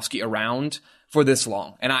Vlatko Andonovski around for this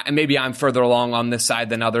long. And maybe I'm further along on this side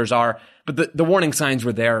than others are, but the warning signs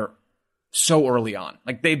were there so early on.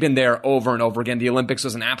 Like, they've been there over and over again. The Olympics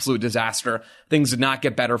was an absolute disaster. Things did not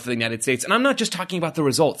get better for the United States. And I'm not just talking about the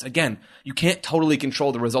results. Again, you can't totally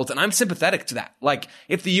control the results, and I'm sympathetic to that. Like,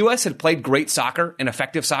 if the U.S. had played great soccer and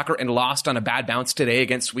effective soccer and lost on a bad bounce today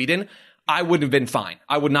against Sweden, I would have been fine.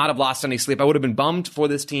 I would not have lost any sleep. I would have been bummed for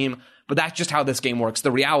this team, but that's just how this game works.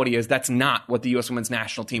 The reality is that's not what the U.S. Women's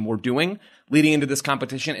National Team were doing leading into this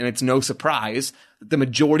competition, and it's no surprise that the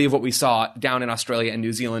majority of what we saw down in Australia and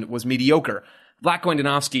New Zealand was mediocre. Vlatko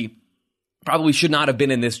Andonovski probably should not have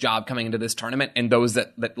been in this job coming into this tournament, and those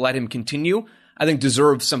that let him continue, I think,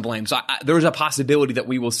 deserve some blame. So there's a possibility that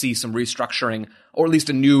we will see some restructuring, or at least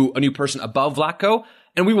a new person above Vlatko,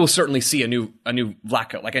 and we will certainly see a new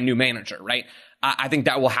Vlatko, like a new manager, right? I think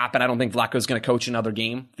that will happen. I don't think Vlatko is going to coach another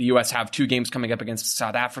game. The U.S. have 2 games coming up against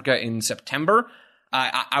South Africa in September.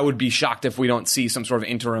 I would be shocked if we don't see some sort of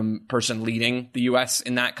interim person leading the U.S.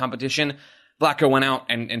 in that competition. Vlatko went out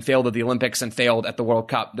and failed at the Olympics and failed at the World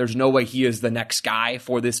Cup. There's no way he is the next guy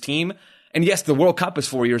for this team. And yes, the World Cup is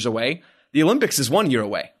 4 years away. The Olympics is 1 year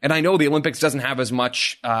away. And I know the Olympics doesn't have as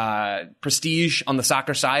much prestige on the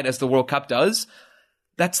soccer side as the World Cup does.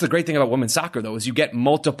 That's the great thing about women's soccer, though, is you get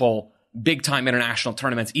multiple big-time international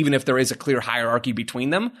tournaments, even if there is a clear hierarchy between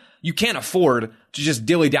them. You can't afford to just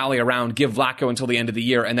dilly-dally around, give Vlatko until the end of the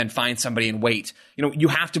year, and then find somebody and wait. You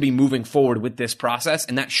have to be moving forward with this process,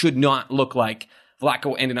 and that should not look like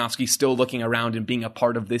Vlatko Andonovski still looking around and being a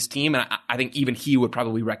part of this team. And I think even he would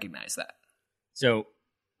probably recognize that. So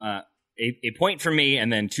a point for me,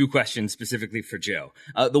 and then 2 questions specifically for Joe.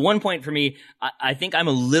 The 1 point for me, I think I'm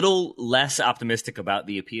a little less optimistic about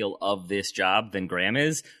the appeal of this job than Graham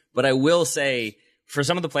is, but I will say, for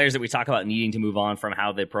some of the players that we talk about needing to move on from,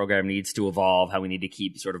 how the program needs to evolve, how we need to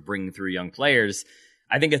keep sort of bringing through young players,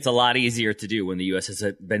 I think it's a lot easier to do when the U.S. has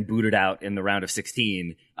been booted out in the round of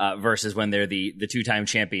 16 versus when they're the 2-time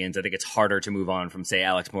champions. I think it's harder to move on from, say,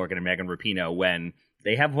 Alex Morgan and Megan Rapinoe when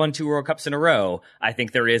they have won 2 World Cups in a row. I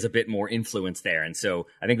think there is a bit more influence there. And so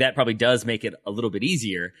I think that probably does make it a little bit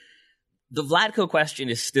easier. The Vlatko question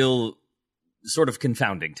is still sort of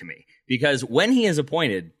confounding to me, because when he is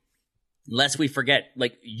appointed, lest we forget,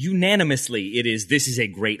 like, unanimously, this is a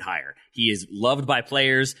great hire. He is loved by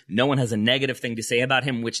players. No one has a negative thing to say about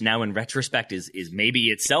him, which now in retrospect is maybe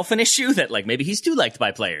itself an issue, that like maybe he's too liked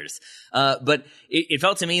by players. But it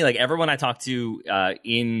felt to me like everyone I talked to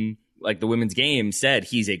in like the women's game said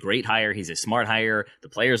he's a great hire. He's a smart hire. The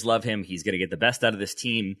players love him. He's going to get the best out of this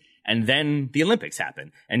team. And then the Olympics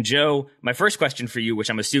happen. And Joe, my first question for you, which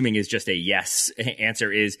I'm assuming is just a yes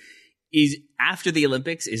answer, is after the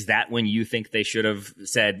Olympics, is that when you think they should have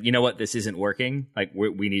said, you know what, this isn't working? Like,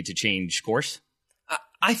 we need to change course?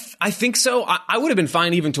 I think so. I would have been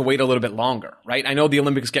fine even to wait a little bit longer, right? I know the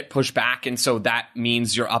Olympics get pushed back, and so that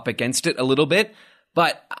means you're up against it a little bit.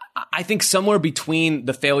 But I think somewhere between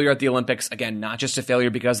the failure at the Olympics, again, not just a failure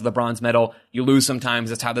because of the bronze medal, you lose sometimes,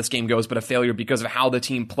 that's how this game goes, but a failure because of how the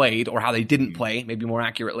team played or how they didn't play, maybe more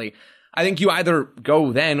accurately. I think you either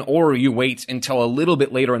go then or you wait until a little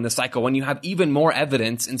bit later in the cycle when you have even more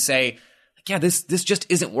evidence and say, yeah, this just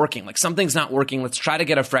isn't working. Like, something's not working. Let's try to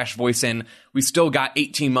get a fresh voice in. We still got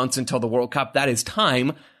 18 months until the World Cup. That is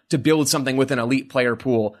time to build something with an elite player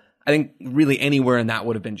pool. I think really anywhere in that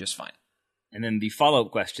would have been just fine. And then the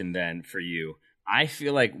follow-up question then for you. I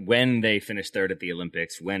feel like when they finish third at the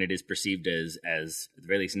Olympics, when it is perceived as at the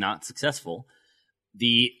very least not successful,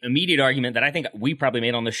 the immediate argument that I think we probably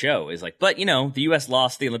made on the show is like, but, you know, the U.S.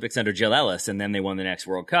 lost the Olympics under Jill Ellis and then they won the next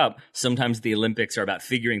World Cup. Sometimes the Olympics are about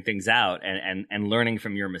figuring things out and learning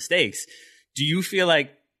from your mistakes. Do you feel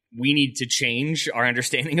like we need to change our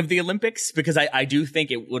understanding of the Olympics? Because I do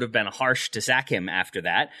think it would have been harsh to sack him after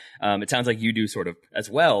that. It sounds like you do sort of as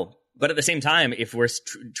well. But at the same time, if we're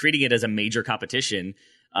treating it as a major competition,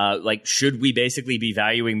 like, should we basically be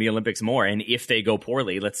valuing the Olympics more? And if they go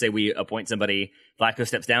poorly, let's say we appoint somebody, Vlatko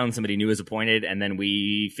steps down, somebody new is appointed, and then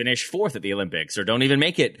we finish fourth at the Olympics or don't even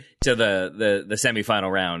make it to the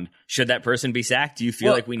semifinal round. Should that person be sacked? Do you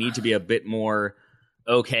feel like we need to be a bit more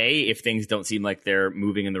okay if things don't seem like they're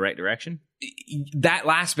moving in the right direction? That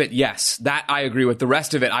last bit, yes, that I agree with. The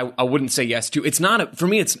rest of it, I wouldn't say yes to. It's not, for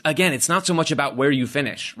me, it's not so much about where you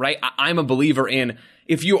finish, right? I'm a believer in,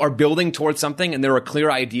 if you are building towards something and there are clear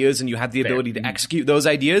ideas and you have the ability to execute those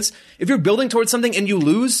ideas, if you're building towards something and you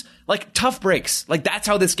lose, like, tough breaks. Like, that's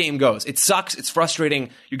how this game goes. It sucks. It's frustrating.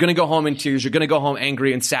 You're going to go home in tears. You're going to go home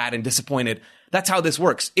angry and sad and disappointed. That's how this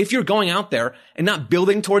works. If you're going out there and not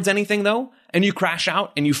building towards anything, though, and you crash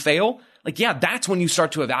out and you fail, like, yeah, that's when you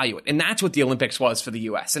start to evaluate. And that's what the Olympics was for the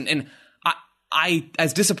U.S. And I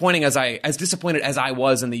as disappointed as I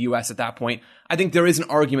was in the U.S. at that point, I think there is an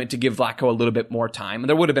argument to give Vlatko a little bit more time. And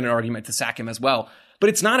there would have been an argument to sack him as well. But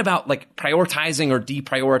it's not about, like, prioritizing or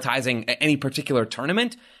deprioritizing any particular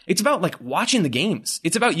tournament. It's about, like, watching the games.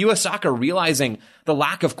 It's about U.S. soccer realizing the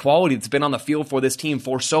lack of quality that's been on the field for this team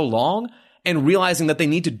for so long, and realizing that they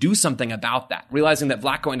need to do something about that. Realizing that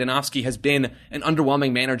Vlatko Andonovski has been an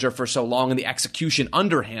underwhelming manager for so long, and the execution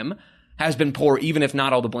under him has been poor, even if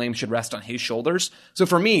not all the blame should rest on his shoulders. So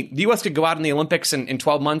for me, the U.S. could go out in the Olympics in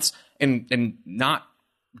 12 months and not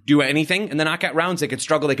do anything in the knockout rounds. They could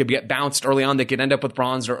struggle. They could get bounced early on. They could end up with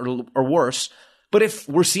bronze or worse. But if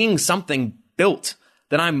we're seeing something built,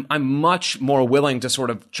 then I'm much more willing to sort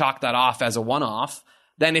of chalk that off as a one-off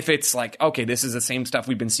than if it's like, okay, this is the same stuff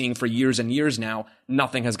we've been seeing for years and years now.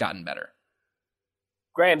 Nothing has gotten better.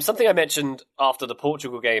 Graham, something I mentioned after the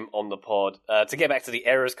Portugal game on the pod, to get back to the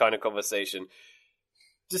errors kind of conversation,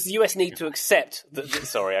 does the US need to accept that?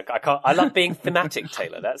 Sorry, I can't. I love being thematic,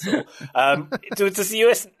 Taylor. That's all. Does the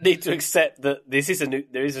US need to accept that there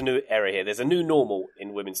is a new era here? There's a new normal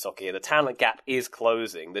in women's soccer here. The talent gap is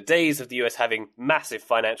closing. The days of the US having massive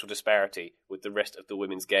financial disparity with the rest of the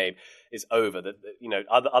women's game is over. That, you know,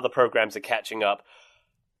 other programs are catching up.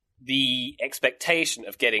 The expectation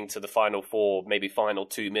of getting to the final four, maybe final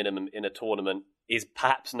two minimum in a tournament, is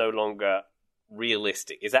perhaps no longer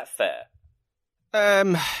realistic. Is that fair?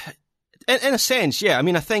 In a sense, yeah. I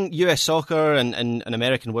mean, I think US soccer and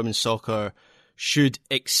American women's soccer should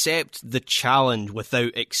accept the challenge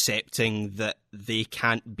without accepting that they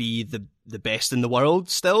can't be the best in the world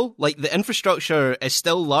still. Like, the infrastructure is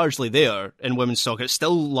still largely there in women's soccer. It's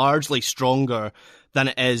still largely stronger than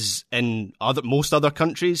it is in most other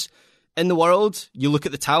countries in the world. You look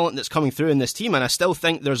at the talent that's coming through in this team, and I still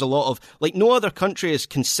think there's a lot of, like, no other country is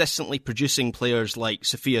consistently producing players like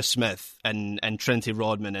Sophia Smith and Trinity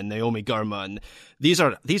Rodman and Naomi Gurma. And these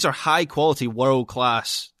are high quality, world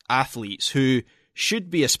class athletes who should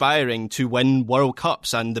be aspiring to win World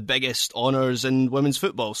Cups and the biggest honours in women's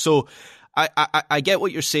football. So I get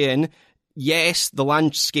what you're saying. Yes, the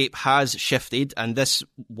landscape has shifted, and this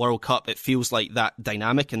World Cup, it feels like that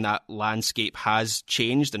dynamic and that landscape has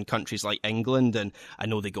changed in countries like England, and I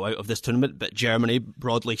know they go out of this tournament, but Germany,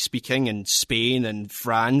 broadly speaking, and Spain and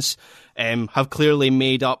France have clearly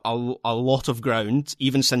made up a lot of ground,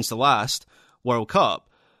 even since the last World Cup.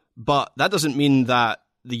 But that doesn't mean that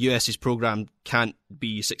the US's program can't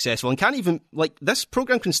be successful, and can't even, like, this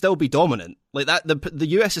program can still be dominant. Like, that the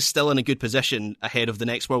US is still in a good position ahead of the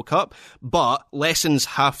next World Cup, but lessons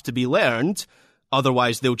have to be learned,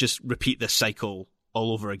 otherwise they'll just repeat this cycle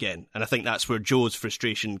all over again. And I think that's where Joe's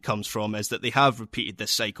frustration comes from, is that they have repeated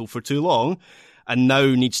this cycle for too long, and now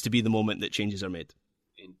needs to be the moment that changes are made.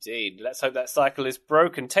 Indeed. Let's hope that cycle is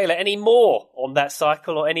broken. Taylor, any more on that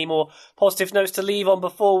cycle, or any more positive notes to leave on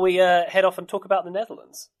before we head off and talk about the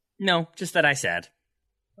Netherlands? No, just that I sad.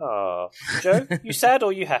 Oh, Joe, you sad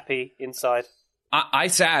or you happy inside? I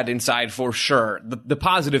sad inside for sure. The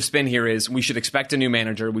positive spin here is we should expect a new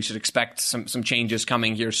manager. We should expect some changes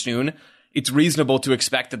coming here soon. It's reasonable to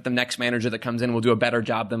expect that the next manager that comes in will do a better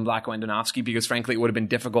job than Vlatko Andonovski, because frankly, it would have been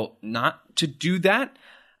difficult not to do that.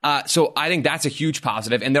 So I think that's a huge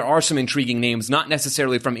positive. And there are some intriguing names, not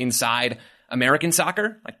necessarily from inside American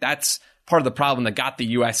soccer. Like, that's part of the problem that got the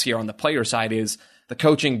U.S. here on the player side, is the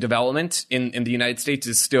coaching development in the United States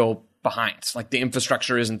is still behind. Like, the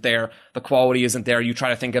infrastructure isn't there. The quality isn't there. You try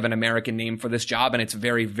to think of an American name for this job, and it's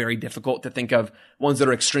very, very difficult to think of ones that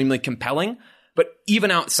are extremely compelling. But even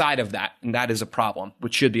outside of that, and that is a problem,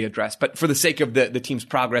 which should be addressed. But for the sake of the team's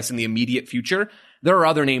progress in the immediate future, there are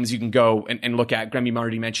other names you can go and look at. Gremmy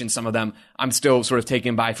already mentioned some of them. I'm still sort of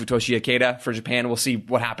taken by Futoshi Ikeda for Japan. We'll see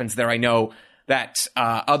what happens there. I know that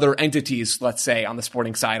other entities, let's say, on the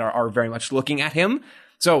sporting side are very much looking at him.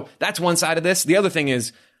 So that's one side of this. The other thing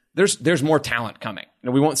is there's more talent coming. You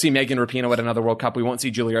know, we won't see Megan Rapinoe at another World Cup. We won't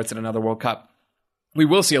see Julie Ertz at another World Cup. We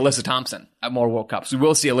will see Alyssa Thompson at more World Cups. We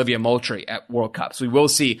will see Olivia Moultrie at World Cups. We will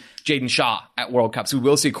see Jaden Shaw at World Cups. We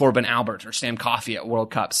will see Corbin Albert or Sam Coffey at World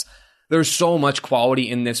Cups. There's so much quality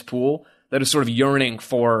in this pool that is sort of yearning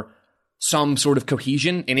for some sort of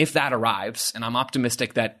cohesion. And if that arrives, and I'm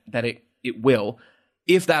optimistic that it will,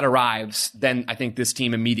 if that arrives, then I think this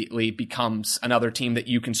team immediately becomes another team that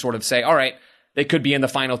you can sort of say, all right, they could be in the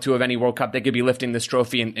final two of any World Cup. They could be lifting this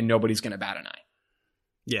trophy, and nobody's going to bat an eye.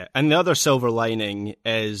 Yeah, and the other silver lining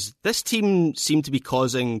is this team seemed to be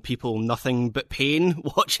causing people nothing but pain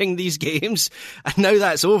watching these games, and now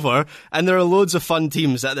that's over, and there are loads of fun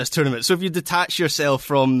teams at this tournament. So if you detach yourself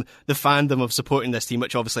from the fandom of supporting this team,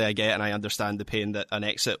 which obviously I get, and I understand the pain that an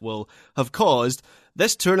exit will have caused,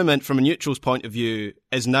 this tournament, from a neutral's point of view,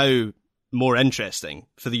 is now more interesting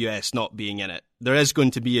for the US not being in it. There is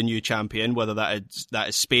going to be a new champion, whether that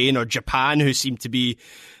is Spain or Japan, who seem to be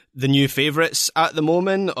the new favourites at the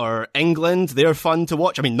moment, or England. They're fun to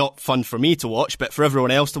watch. I mean, not fun for me to watch, but for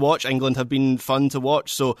everyone else to watch. England have been fun to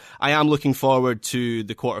watch. So I am looking forward to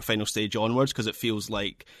the quarterfinal stage onwards, because it feels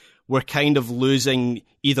like we're kind of losing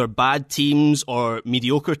either bad teams or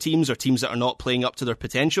mediocre teams, or teams that are not playing up to their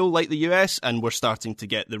potential like the US, and we're starting to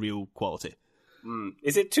get the real quality.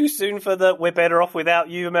 Is it too soon for the "we're better off without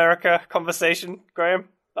you, America" conversation, Graham?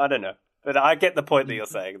 I don't know. But I get the point that you're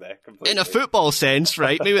saying there completely. In a football sense,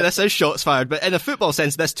 right? Maybe this is shots fired, but in a football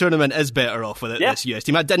sense, this tournament is better off without this US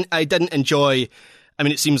team. I didn't enjoy. I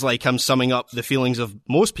mean, it seems like I'm summing up the feelings of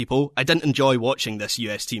most people. I didn't enjoy watching this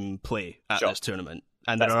US team play at this tournament,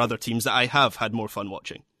 and there are other teams that I have had more fun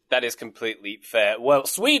watching. That is completely fair. Well,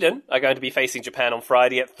 Sweden are going to be facing Japan on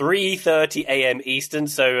Friday at 3:30 a.m. Eastern,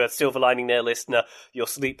 so silver lining there, listener. Your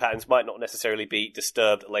sleep patterns might not necessarily be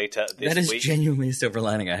disturbed later this week. That is genuinely a silver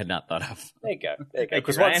lining I had not thought of. There you go.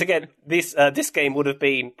 Because once again, this game would have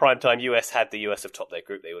been primetime. US had the US have topped their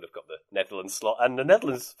group. They would have got the Netherlands slot, and the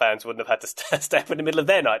Netherlands fans wouldn't have had to step in the middle of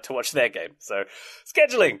their night to watch their game. So,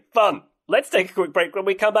 scheduling, fun. Let's take a quick break. When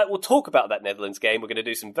we come back, we'll talk about that Netherlands game. We're going to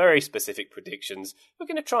do some very specific predictions. We're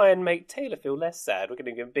going to try and make Taylor feel less sad. We're going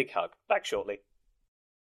to give him a big hug. Back shortly.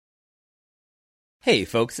 Hey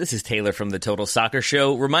folks, this is Taylor from the Total Soccer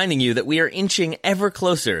Show, reminding you that we are inching ever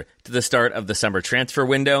closer to the start of the summer transfer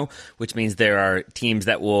window, which means there are teams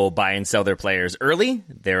that will buy and sell their players early,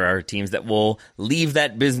 there are teams that will leave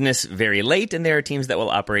that business very late, and there are teams that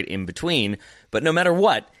will operate in between. But no matter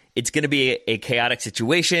what, it's going to be a chaotic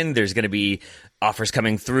situation. There's going to be offers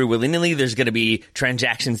coming through willy-nilly. There's going to be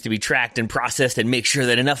transactions to be tracked and processed and make sure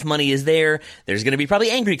that enough money is there. There's going to be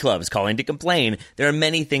probably angry clubs calling to complain. There are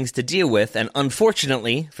many things to deal with, and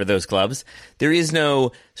unfortunately for those clubs, there is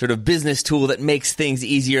no sort of business tool that makes things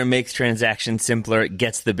easier, makes transactions simpler,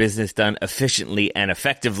 gets the business done efficiently and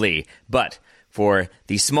effectively. But for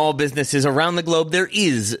the small businesses around the globe, there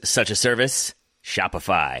is such a service,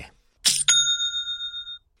 Shopify.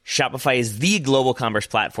 Shopify is the global commerce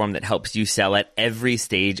platform that helps you sell at every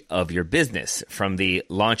stage of your business, from the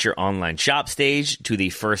launch your online shop stage to the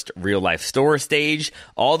first real-life store stage,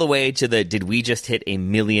 all the way to the did we just hit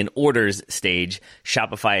 1 million orders stage.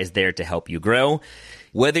 Shopify is there to help you grow.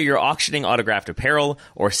 Whether you're auctioning autographed apparel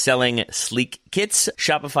or selling sleek kits,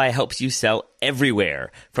 Shopify helps you sell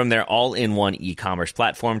everywhere. From their all-in-one e-commerce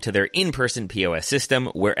platform to their in-person POS system,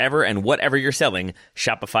 wherever and whatever you're selling,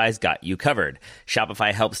 Shopify's got you covered.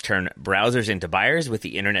 Shopify helps turn browsers into buyers with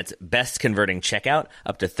the internet's best converting checkout,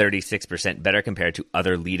 up to 36% better compared to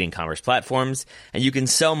other leading commerce platforms. And you can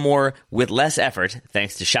sell more with less effort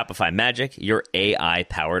thanks to Shopify Magic, your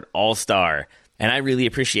AI-powered all-star. And I really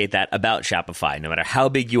appreciate that about Shopify. No matter how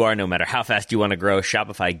big you are, no matter how fast you want to grow,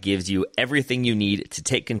 Shopify gives you everything you need to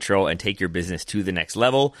take control and take your business to the next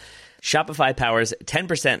level. Shopify powers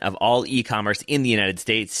 10% of all e-commerce in the United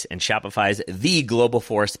States, and Shopify's the global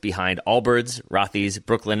force behind Allbirds, Rothy's,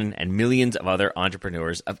 Brooklinen, and millions of other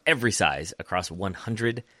entrepreneurs of every size across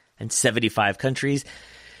 175 countries.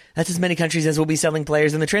 That's as many countries as will be selling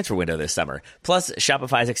players in the transfer window this summer. Plus,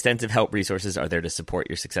 Shopify's extensive help resources are there to support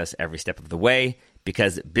your success every step of the way,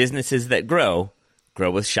 because businesses that grow,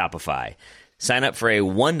 grow with Shopify. Sign up for a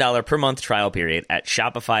 $1 per month trial period at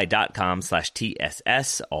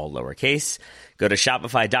shopify.com/TSS, all lowercase. Go to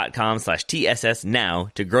shopify.com/TSS now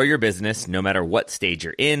to grow your business no matter what stage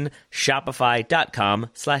you're in.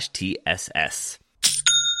 Shopify.com/TSS.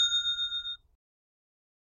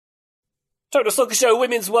 Total Soccer Show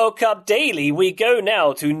Women's World Cup Daily. We go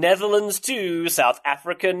now to Netherlands 2, South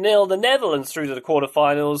Africa 0. The Netherlands through to the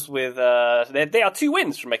quarterfinals with, they are 2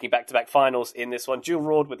 wins from making back-to-back finals in this one. Jill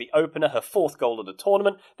Roord with the opener, her 4th goal of the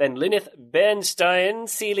tournament. Then Lineth Bernstein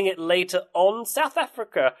sealing it later on. South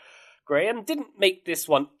Africa, Graham, didn't make this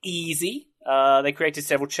one easy. They created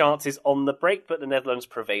several chances on the break, but the Netherlands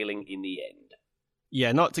prevailing in the end.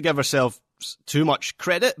 Yeah, not to give ourselves too much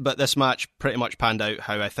credit, but this match pretty much panned out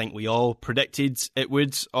how I think we all predicted it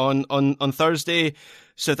would on Thursday.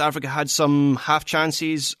 South Africa had some half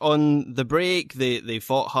chances on the break. They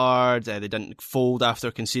fought hard. They didn't fold after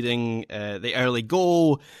conceding the early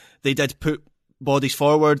goal. They did put bodies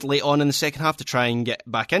forward late on in the second half to try and get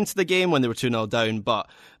back into the game when they were 2-0 down, but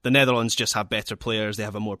the Netherlands just have better players. They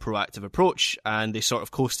have a more proactive approach, and they sort of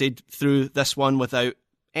coasted through this one without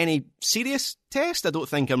any serious test. I don't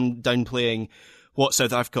think I'm downplaying what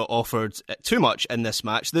South Africa offered too much in this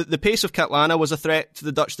match. The pace of Katlana was a threat to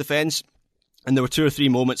the Dutch defence, and there were 2 or 3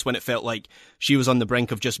 moments when it felt like she was on the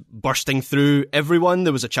brink of just bursting through everyone.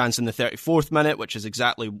 There was a chance in the 34th minute, which is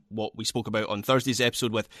exactly what we spoke about on Thursday's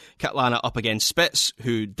episode, with Katlana up against Spitz,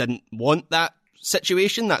 who didn't want that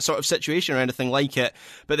sort of situation or anything like it.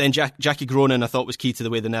 But then Jackie Groenen, I thought, was key to the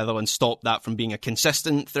way the Netherlands stopped that from being a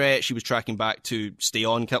consistent threat. She was tracking back to stay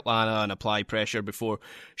on Katlana and apply pressure before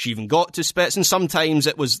she even got to Spitz. And sometimes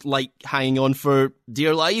it was like hanging on for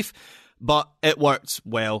dear life, but it worked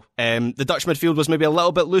well. The Dutch midfield was maybe a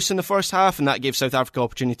little bit loose in the first half, and that gave South Africa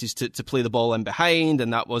opportunities to play the ball in behind,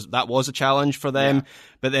 and that was a challenge for them. Yeah.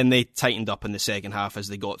 But then they tightened up in the second half as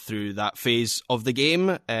they got through that phase of the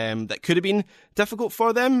game that could have been difficult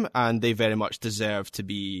for them, and they very much deserve to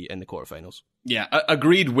be in the quarterfinals. Yeah,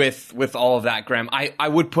 agreed with all of that, Graham. I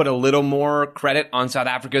would put a little more credit on South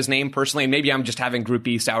Africa's name personally, and maybe I'm just having Group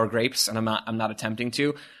B sour grapes, and I'm not attempting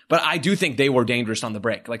to. But I do think they were dangerous on the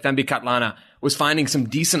break. Like, Thembi Katlana was finding some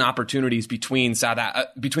decent opportunities between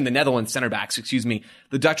the Netherlands center backs. The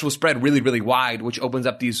Dutch will spread really, really wide, which opens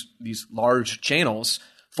up these large channels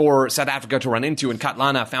for South Africa to run into. And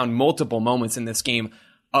Katlana found multiple moments in this game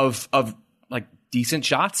of like decent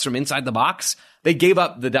shots from inside the box. The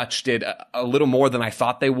Dutch did a little more than I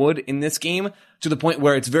thought they would in this game, to the point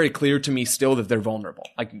where it's very clear to me still that they're vulnerable.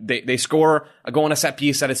 Like, they score a goal on a set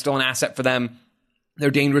piece that is still an asset for them. They're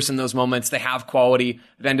dangerous in those moments. They have quality.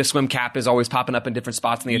 Van de Swim Cap is always popping up in different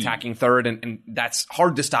spots in the attacking third, and that's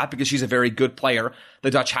hard to stop because she's a very good player. The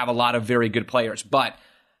Dutch have a lot of very good players, but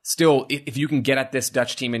still, if you can get at this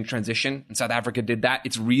Dutch team in transition, and South Africa did that,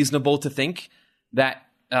 it's reasonable to think that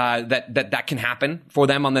that can happen for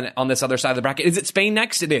them on this other side of the bracket. Is it Spain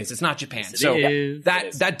next? It is. It's not Japan. Yes, so is.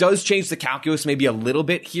 that does change the calculus maybe a little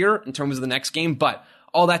bit here in terms of the next game. But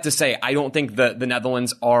all that to say, I don't think the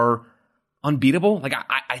Netherlands are unbeatable. Like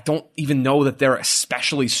I don't even know that they're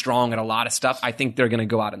especially strong at a lot of stuff. I think they're going to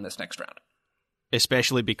go out in this next round.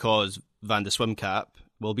 Especially because Van de Swimcap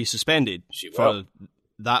will be suspended for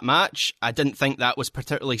that match. I didn't think that was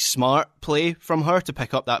particularly smart play from her to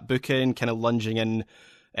pick up that booking, kind of lunging in.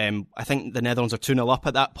 I think the Netherlands are 2-0 up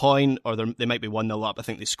at that point, or they might be 1-0 up. I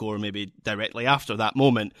think they score maybe directly after that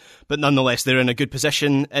moment. But nonetheless, they're in a good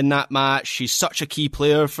position in that match. She's such a key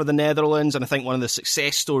player for the Netherlands, and I think one of the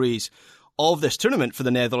success stories of this tournament for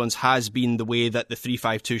the Netherlands has been the way that the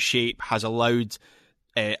 3-5-2 shape has allowed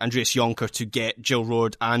Andreas Jonker to get Jill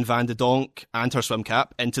Roord and Van de Donk and her swim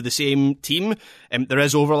cap into the same team. There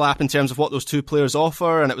is overlap in terms of what those two players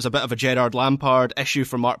offer, and it was a bit of a Gerard Lampard issue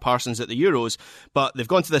for Mark Parsons at the Euros, but they've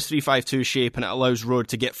gone to this 3-5-2 shape, and it allows Roord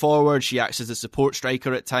to get forward. She acts as a support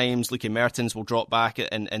striker at times. Lieke Mertens will drop back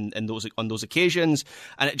on those occasions,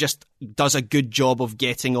 and it just does a good job of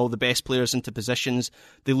getting all the best players into positions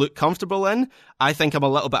they look comfortable in. I think I'm a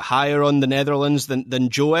little bit higher on the Netherlands than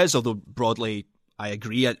Joe is, although broadly I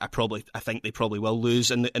agree. I think they probably will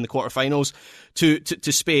lose in the quarterfinals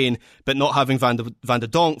to Spain, but not having Van de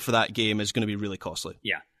Donk for that game is going to be really costly.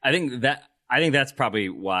 Yeah, I think that's probably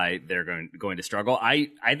why they're going to struggle. I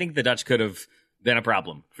think the Dutch could have been a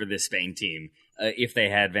problem for this Spain team if they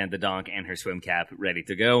had Van de Donk and her swim cap ready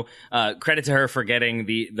to go. Credit to her for getting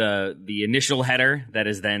the initial header that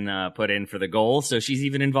is then put in for the goal. So she's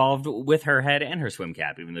even involved with her head and her swim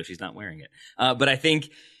cap, even though she's not wearing it. But I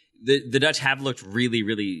think the Dutch have looked really,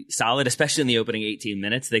 really solid, especially in the opening 18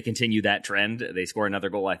 minutes. They continue that trend. They score another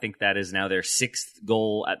goal. I think that is now their 6th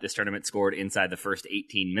goal at this tournament scored inside the first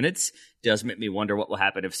 18 minutes. Does make me wonder what will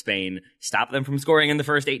happen if Spain stop them from scoring in the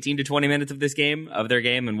first 18 to 20 minutes of their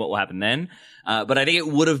game, and what will happen then. But I think it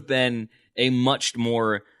would have been a much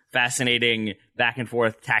more fascinating back and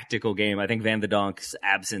forth tactical game. I think Van de Donk's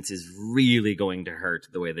absence is really going to hurt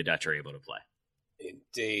the way the Dutch are able to play.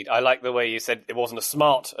 Indeed. I like the way you said it wasn't a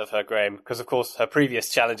smart of her, Graham, because, of course, her previous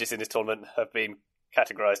challenges in this tournament have been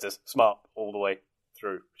categorised as smart all the way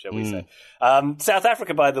through, shall we say. South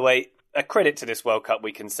Africa, by the way, a credit to this World Cup,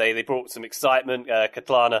 we can say. They brought some excitement.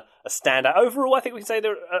 Katlana, a standout. Overall, I think we can say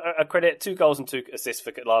they're a credit. 2 goals and 2 assists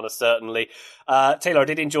for Katlana, certainly. Taylor, I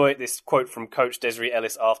did enjoy this quote from Coach Desiree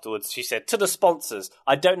Ellis afterwards. She said, "To the sponsors,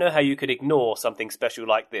 I don't know how you could ignore something special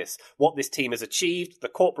like this. What this team has achieved, the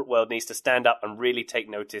corporate world needs to stand up and really take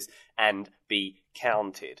notice and be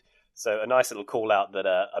counted." So a nice little call out that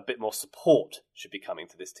a bit more support should be coming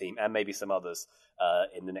to this team, and maybe some others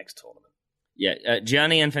in the next tournament. Yeah,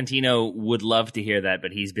 Gianni Infantino would love to hear that,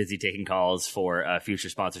 but he's busy taking calls for future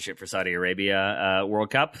sponsorship for Saudi Arabia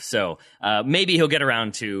World Cup. So maybe he'll get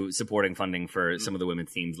around to supporting funding for some of the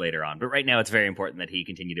women's teams later on. But right now, it's very important that he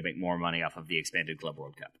continue to make more money off of the expanded Club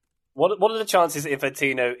World Cup. What are the chances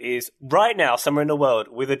Infantino is right now somewhere in the world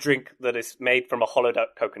with a drink that is made from a hollowed out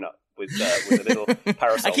coconut with a little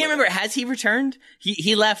parasol? I can't remember. Has he returned?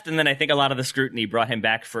 He left, and then I think a lot of the scrutiny brought him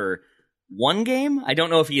back for one game. I don't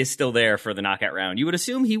know if he is still there for the knockout round. You would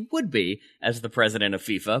assume he would be as the president of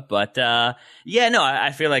FIFA, but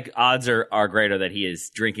I feel like odds are greater that he is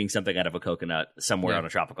drinking something out of a coconut somewhere on a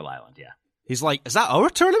tropical island. Yeah. He's like, "Is that our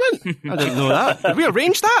tournament? I didn't know that. Did we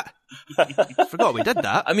arrange that? I forgot we did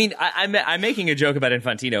that." I mean, I'm making a joke about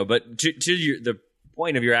Infantino, but to the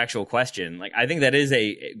point of your actual question, like, I think that is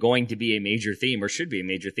going to be a major theme, or should be a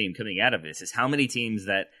major theme coming out of this, is how many teams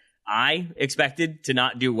that I expected to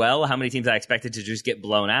not do well, how many teams I expected to just get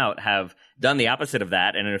blown out, have done the opposite of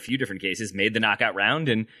that, and in a few different cases made the knockout round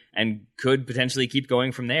and could potentially keep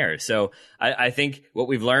going from there. So I think what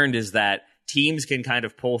we've learned is that teams can kind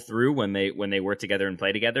of pull through when they work together and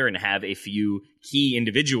play together and have a few key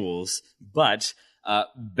individuals, but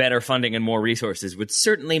better funding and more resources would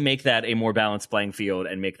certainly make that a more balanced playing field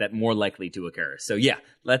and make that more likely to occur. So yeah,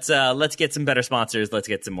 let's get some better sponsors, let's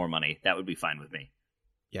get some more money. That would be fine with me.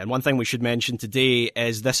 Yeah, and one thing we should mention today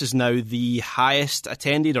is this is now the highest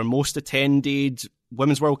attended or most attended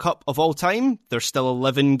Women's World Cup of all time. There's still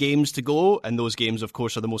 11 games to go, and those games, of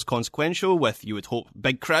course, are the most consequential with, you would hope,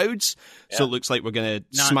 big crowds. Yeah. So it looks like we're going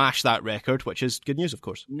to smash that record, which is good news, of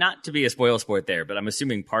course. Not to be a spoil sport there, but I'm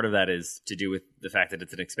assuming part of that is to do with the fact that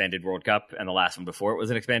it's an expanded World Cup, and the last one before it was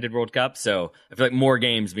an expanded World Cup. So I feel like more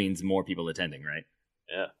games means more people attending, right?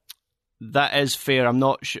 Yeah. That is fair. I'm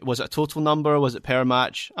not sure. Was it a total number? Was it per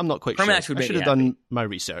match? I'm not quite Per sure. match would I make should me have done my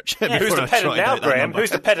research. Who's the pedant now, Graham?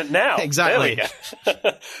 Who's the pedant now? Exactly. There we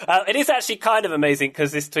go. It is actually kind of amazing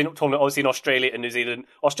because this tournament, obviously in Australia and New Zealand,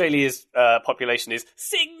 Australia's population is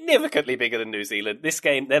significantly bigger than New Zealand. This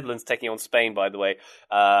game, Netherlands taking on Spain, by the way,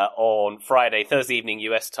 on Friday, Thursday evening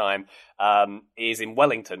US time, is in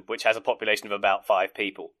Wellington, which has a population of about 5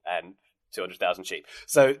 people and 200,000 sheep.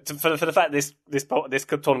 So for the fact this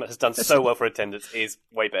tournament has done so well for attendance is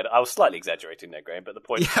way better. I was slightly exaggerating there, Graham, but the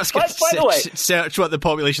point. Yeah, I was going to search what the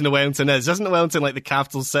population of Wellington is. Isn't Wellington like the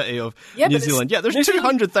capital city of New Zealand? Yeah, there's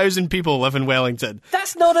 200,000 people live in Wellington.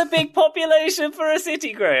 That's not a big population for a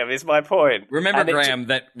city, Graham, is my point. Remember, Graham,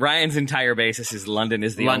 that Ryan's entire basis is London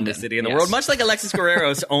is the only city in the world. Much like Alexis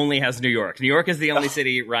Guerrero's only has New York. New York is the only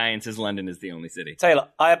city. Ryan says London is the only city. Taylor,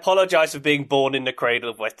 I apologise for being born in the cradle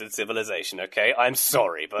of Western civilization. Okay, I'm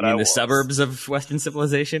sorry, but the suburbs of Western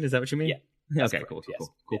civilization? Is that what you mean? Yeah. Okay, cool.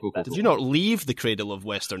 Did you not leave the cradle of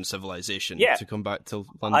Western civilization to come back to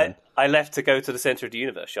London? I left to go to the centre of the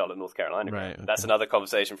universe, Charlotte, North Carolina. Right, okay. That's another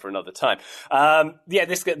conversation for another time.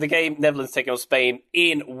 The game, Netherlands taking on Spain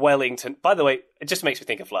in Wellington. By the way, it just makes me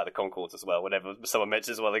think of Flight of the Conchords as well. Whenever someone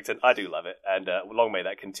mentions Wellington, I do love it, and long may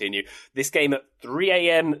that continue. This game at 3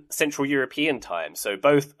 a.m. Central European time, so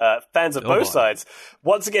both fans of both sides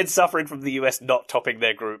once again suffering from the US not topping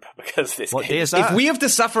their group because this What game. day is that? If we have to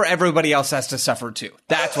suffer, everybody else has to suffer too.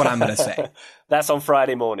 That's what I'm going to say. That's on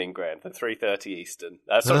Friday morning, Graham, at 3:30 Eastern.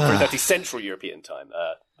 3:30 Central European time.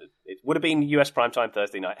 It would have been US prime time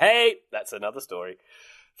Thursday night. Hey, that's another story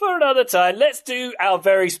for another time. Let's do our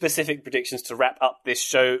very specific predictions to wrap up this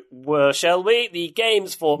show, shall we? The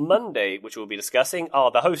games for Monday, which we'll be discussing,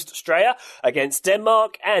 are the host Australia against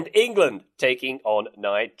Denmark and England taking on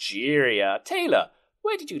Nigeria. Taylor,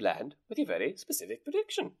 where did you land with your very specific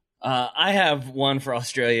prediction? I have one for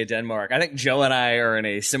Australia-Denmark. I think Joe and I are in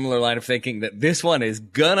a similar line of thinking that this one is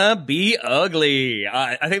gonna be ugly.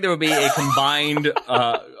 I think there would be a combined,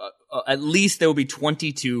 at least there will be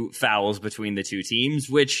 22 fouls between the two teams,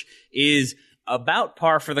 which is about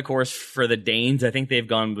par for the course for the Danes. I think they've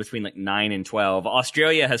gone between like 9 and 12.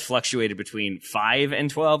 Australia has fluctuated between 5 and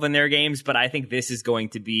 12 in their games, but I think this is going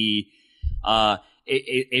to be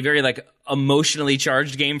a very like emotionally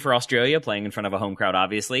charged game for Australia, playing in front of a home crowd,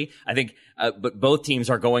 obviously. I think, but both teams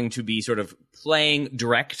are going to be sort of playing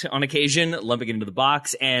direct on occasion, lumping it into the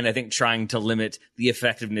box, and I think trying to limit the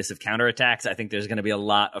effectiveness of counterattacks. I think there's going to be a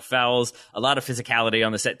lot of fouls, a lot of physicality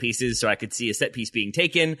on the set pieces, so I could see a set piece being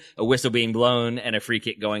taken, a whistle being blown, and a free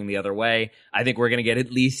kick going the other way. I think we're going to get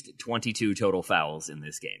at least 22 total fouls in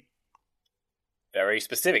this game. Very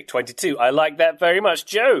specific, 22. I like that very much.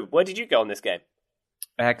 Joe, where did you go on this game?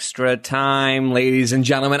 Extra time, ladies and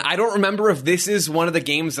gentlemen. I don't remember if this is one of the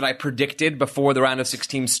games that I predicted before the round of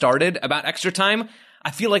 16 started about extra time. I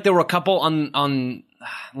feel like there were a couple on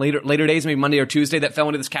later days, maybe Monday or Tuesday, that fell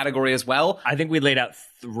into this category as well. I think we laid out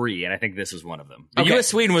 3, and I think this was one of them. The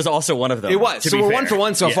US-Sweden was also one of them. It was. So we're fair. 1 for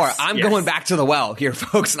 1 so Yes, far. I'm yes. going back to the well here,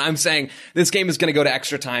 folks, and I'm saying this game is going to go to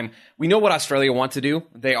extra time. We know what Australia want to do.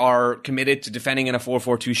 They are committed to defending in a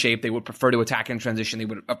 4-4-2 shape. They would prefer to attack in transition. They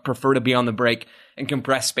would prefer to be on the break and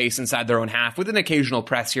compress space inside their own half with an occasional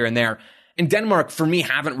press here and there. And Denmark, for me,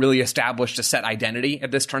 haven't really established a set identity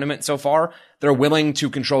at this tournament so far. They're willing to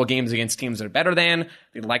control games against teams that are better than.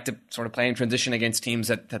 They like to sort of play in transition against teams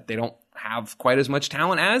that they don't have quite as much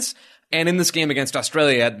talent as. And in this game against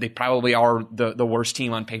Australia, they probably are the worst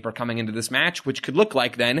team on paper coming into this match, which could look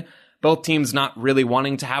like then both teams not really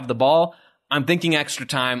wanting to have the ball. I'm thinking extra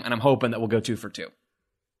time, and I'm hoping that we'll go 2 for 2.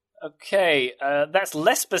 Okay, that's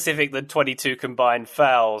less specific than 22 combined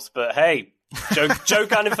fouls, but hey, Joe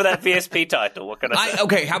gunning for that VSP title. What can I say?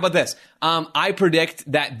 Okay, how about this? I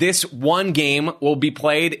predict that this one game will be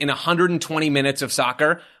played in 120 minutes of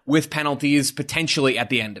soccer with penalties potentially at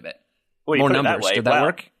the end of it. Well, more numbers. Did that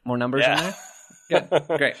work? More numbers in there?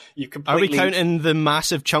 Good. Great. Are we counting the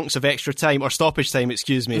massive chunks of extra time, or stoppage time,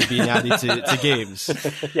 being added to games?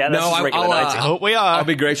 Yeah, that's no, regular 90. I hope we are. I'll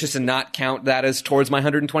be gracious and not count that as towards my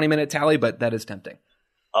 120-minute tally, but that is tempting.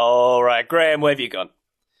 All right, Graham, where have you gone?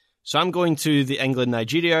 So I'm going to the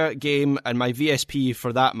England-Nigeria game, and my VSP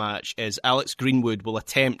for that match is Alex Greenwood will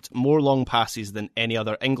attempt more long passes than any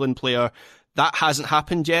other England player. That hasn't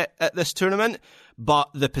happened yet at this tournament,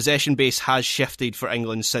 but the possession base has shifted for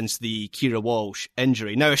England since the Keira Walsh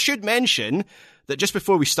injury. Now, I should mention that just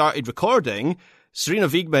before we started recording, Serena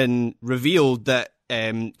Wiegman revealed that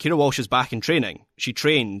Keira Walsh is back in training. She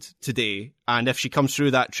trained today, and if she comes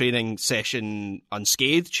through that training session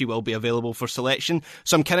unscathed, she will be available for selection.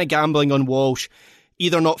 So I'm kind of gambling on Walsh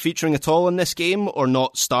either not featuring at all in this game or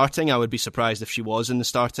not starting. I would be surprised if she was in the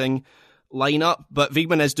starting lineup, but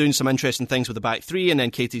Wiegman is doing some interesting things with the back three and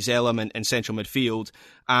then Katie Zellum in central midfield.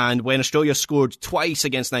 And when Australia scored twice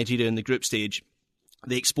against Nigeria in the group stage,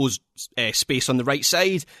 they exposed space on the right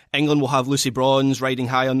side. England will have Lucy Bronze riding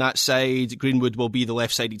high on that side. Greenwood will be the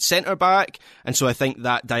left-sided centre-back. And so I think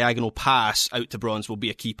that diagonal pass out to Bronze will be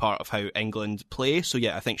a key part of how England play. So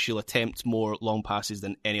yeah, I think she'll attempt more long passes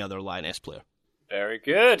than any other Lioness player. Very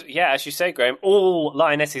good. Yeah, as you say, Graham, all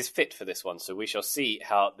Lionesses fit for this one, so we shall see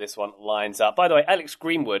how this one lines up. By the way, Alex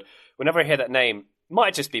Greenwood, whenever I hear that name,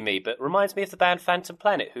 might just be me, but reminds me of the band Phantom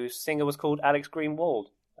Planet, whose singer was called Alex Greenwald.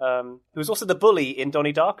 Who was also the bully in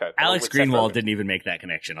Donnie Darko. Alex Greenwald didn't even make that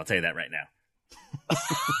connection, I'll tell you that right now.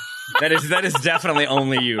 That is definitely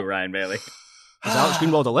only you, Ryan Bailey. Is Alex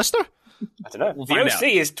Greenwald a listener? I don't know. We'll the find OC out.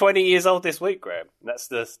 is 20 years old this week, Graham. That's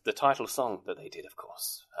the title song that they did, of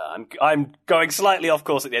course. I'm going slightly off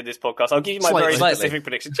course at the end of this podcast. I'll give you my very specific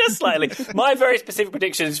prediction. Just slightly. My very specific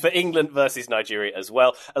predictions for England versus Nigeria as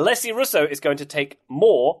well. Alessia Russo is going to take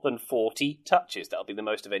more than 40 touches. That'll be the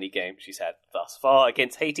most of any game she's had thus far.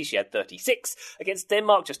 Against Haiti, she had 36. Against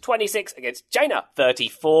Denmark, just 26. Against China,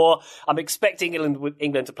 34. I'm expecting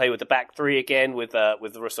England to play with the back three again with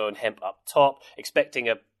Russo and Hemp up top. Expecting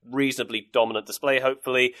a reasonably dominant display,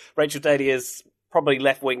 hopefully. Rachel Daly is probably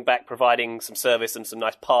left wing back, providing some service and some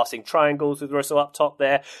nice passing triangles with Russo up top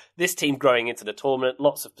there. This team growing into the tournament,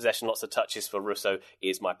 lots of possession, lots of touches for Russo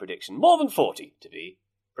is my prediction. More than 40, to be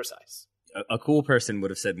precise. A cool person would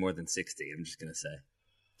have said more than 60, I'm just going to say.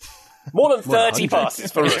 More than 30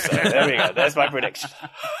 passes for Russo. There we go. There's my prediction.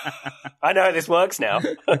 I know how this works now.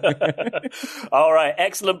 All right.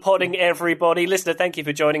 Excellent podding, everybody. Listener, thank you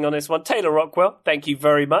for joining on this one. Taylor Rockwell, thank you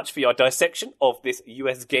very much for your dissection of this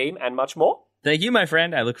US game and much more. Thank you, my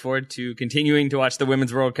friend. I look forward to continuing to watch the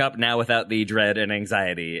Women's World Cup now without the dread and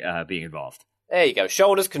anxiety being involved. There you go.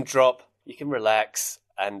 Shoulders can drop. You can relax.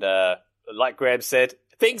 And like Graham said,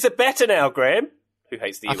 things are better now, Graham. Who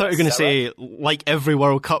hates the US? I thought you were going to say, right? Like every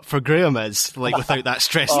World Cup for Graham is, like without that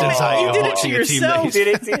stress and anxiety of watching a team that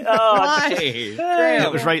he's... Why? Graham.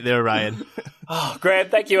 It was right there, Ryan. Graham,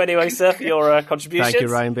 thank you anyway, sir, for your contributions. Thank you,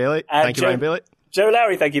 Ryan Bailey. And Ryan Bailey. Joe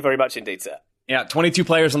Lowry, thank you very much indeed, sir. Yeah, 22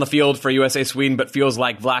 players on the field for USA Sweden, but feels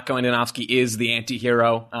like Vlatko Andonovski is the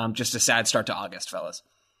anti-hero. Just a sad start to August, fellas.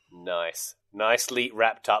 Nice. Nicely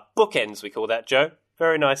wrapped up. Bookends, we call that, Joe.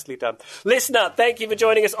 Very nicely done. Listener, thank you for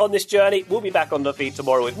joining us on this journey. We'll be back on the feed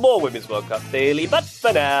tomorrow with more Women's World Cup Daily, but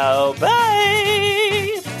for now,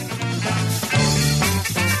 bye!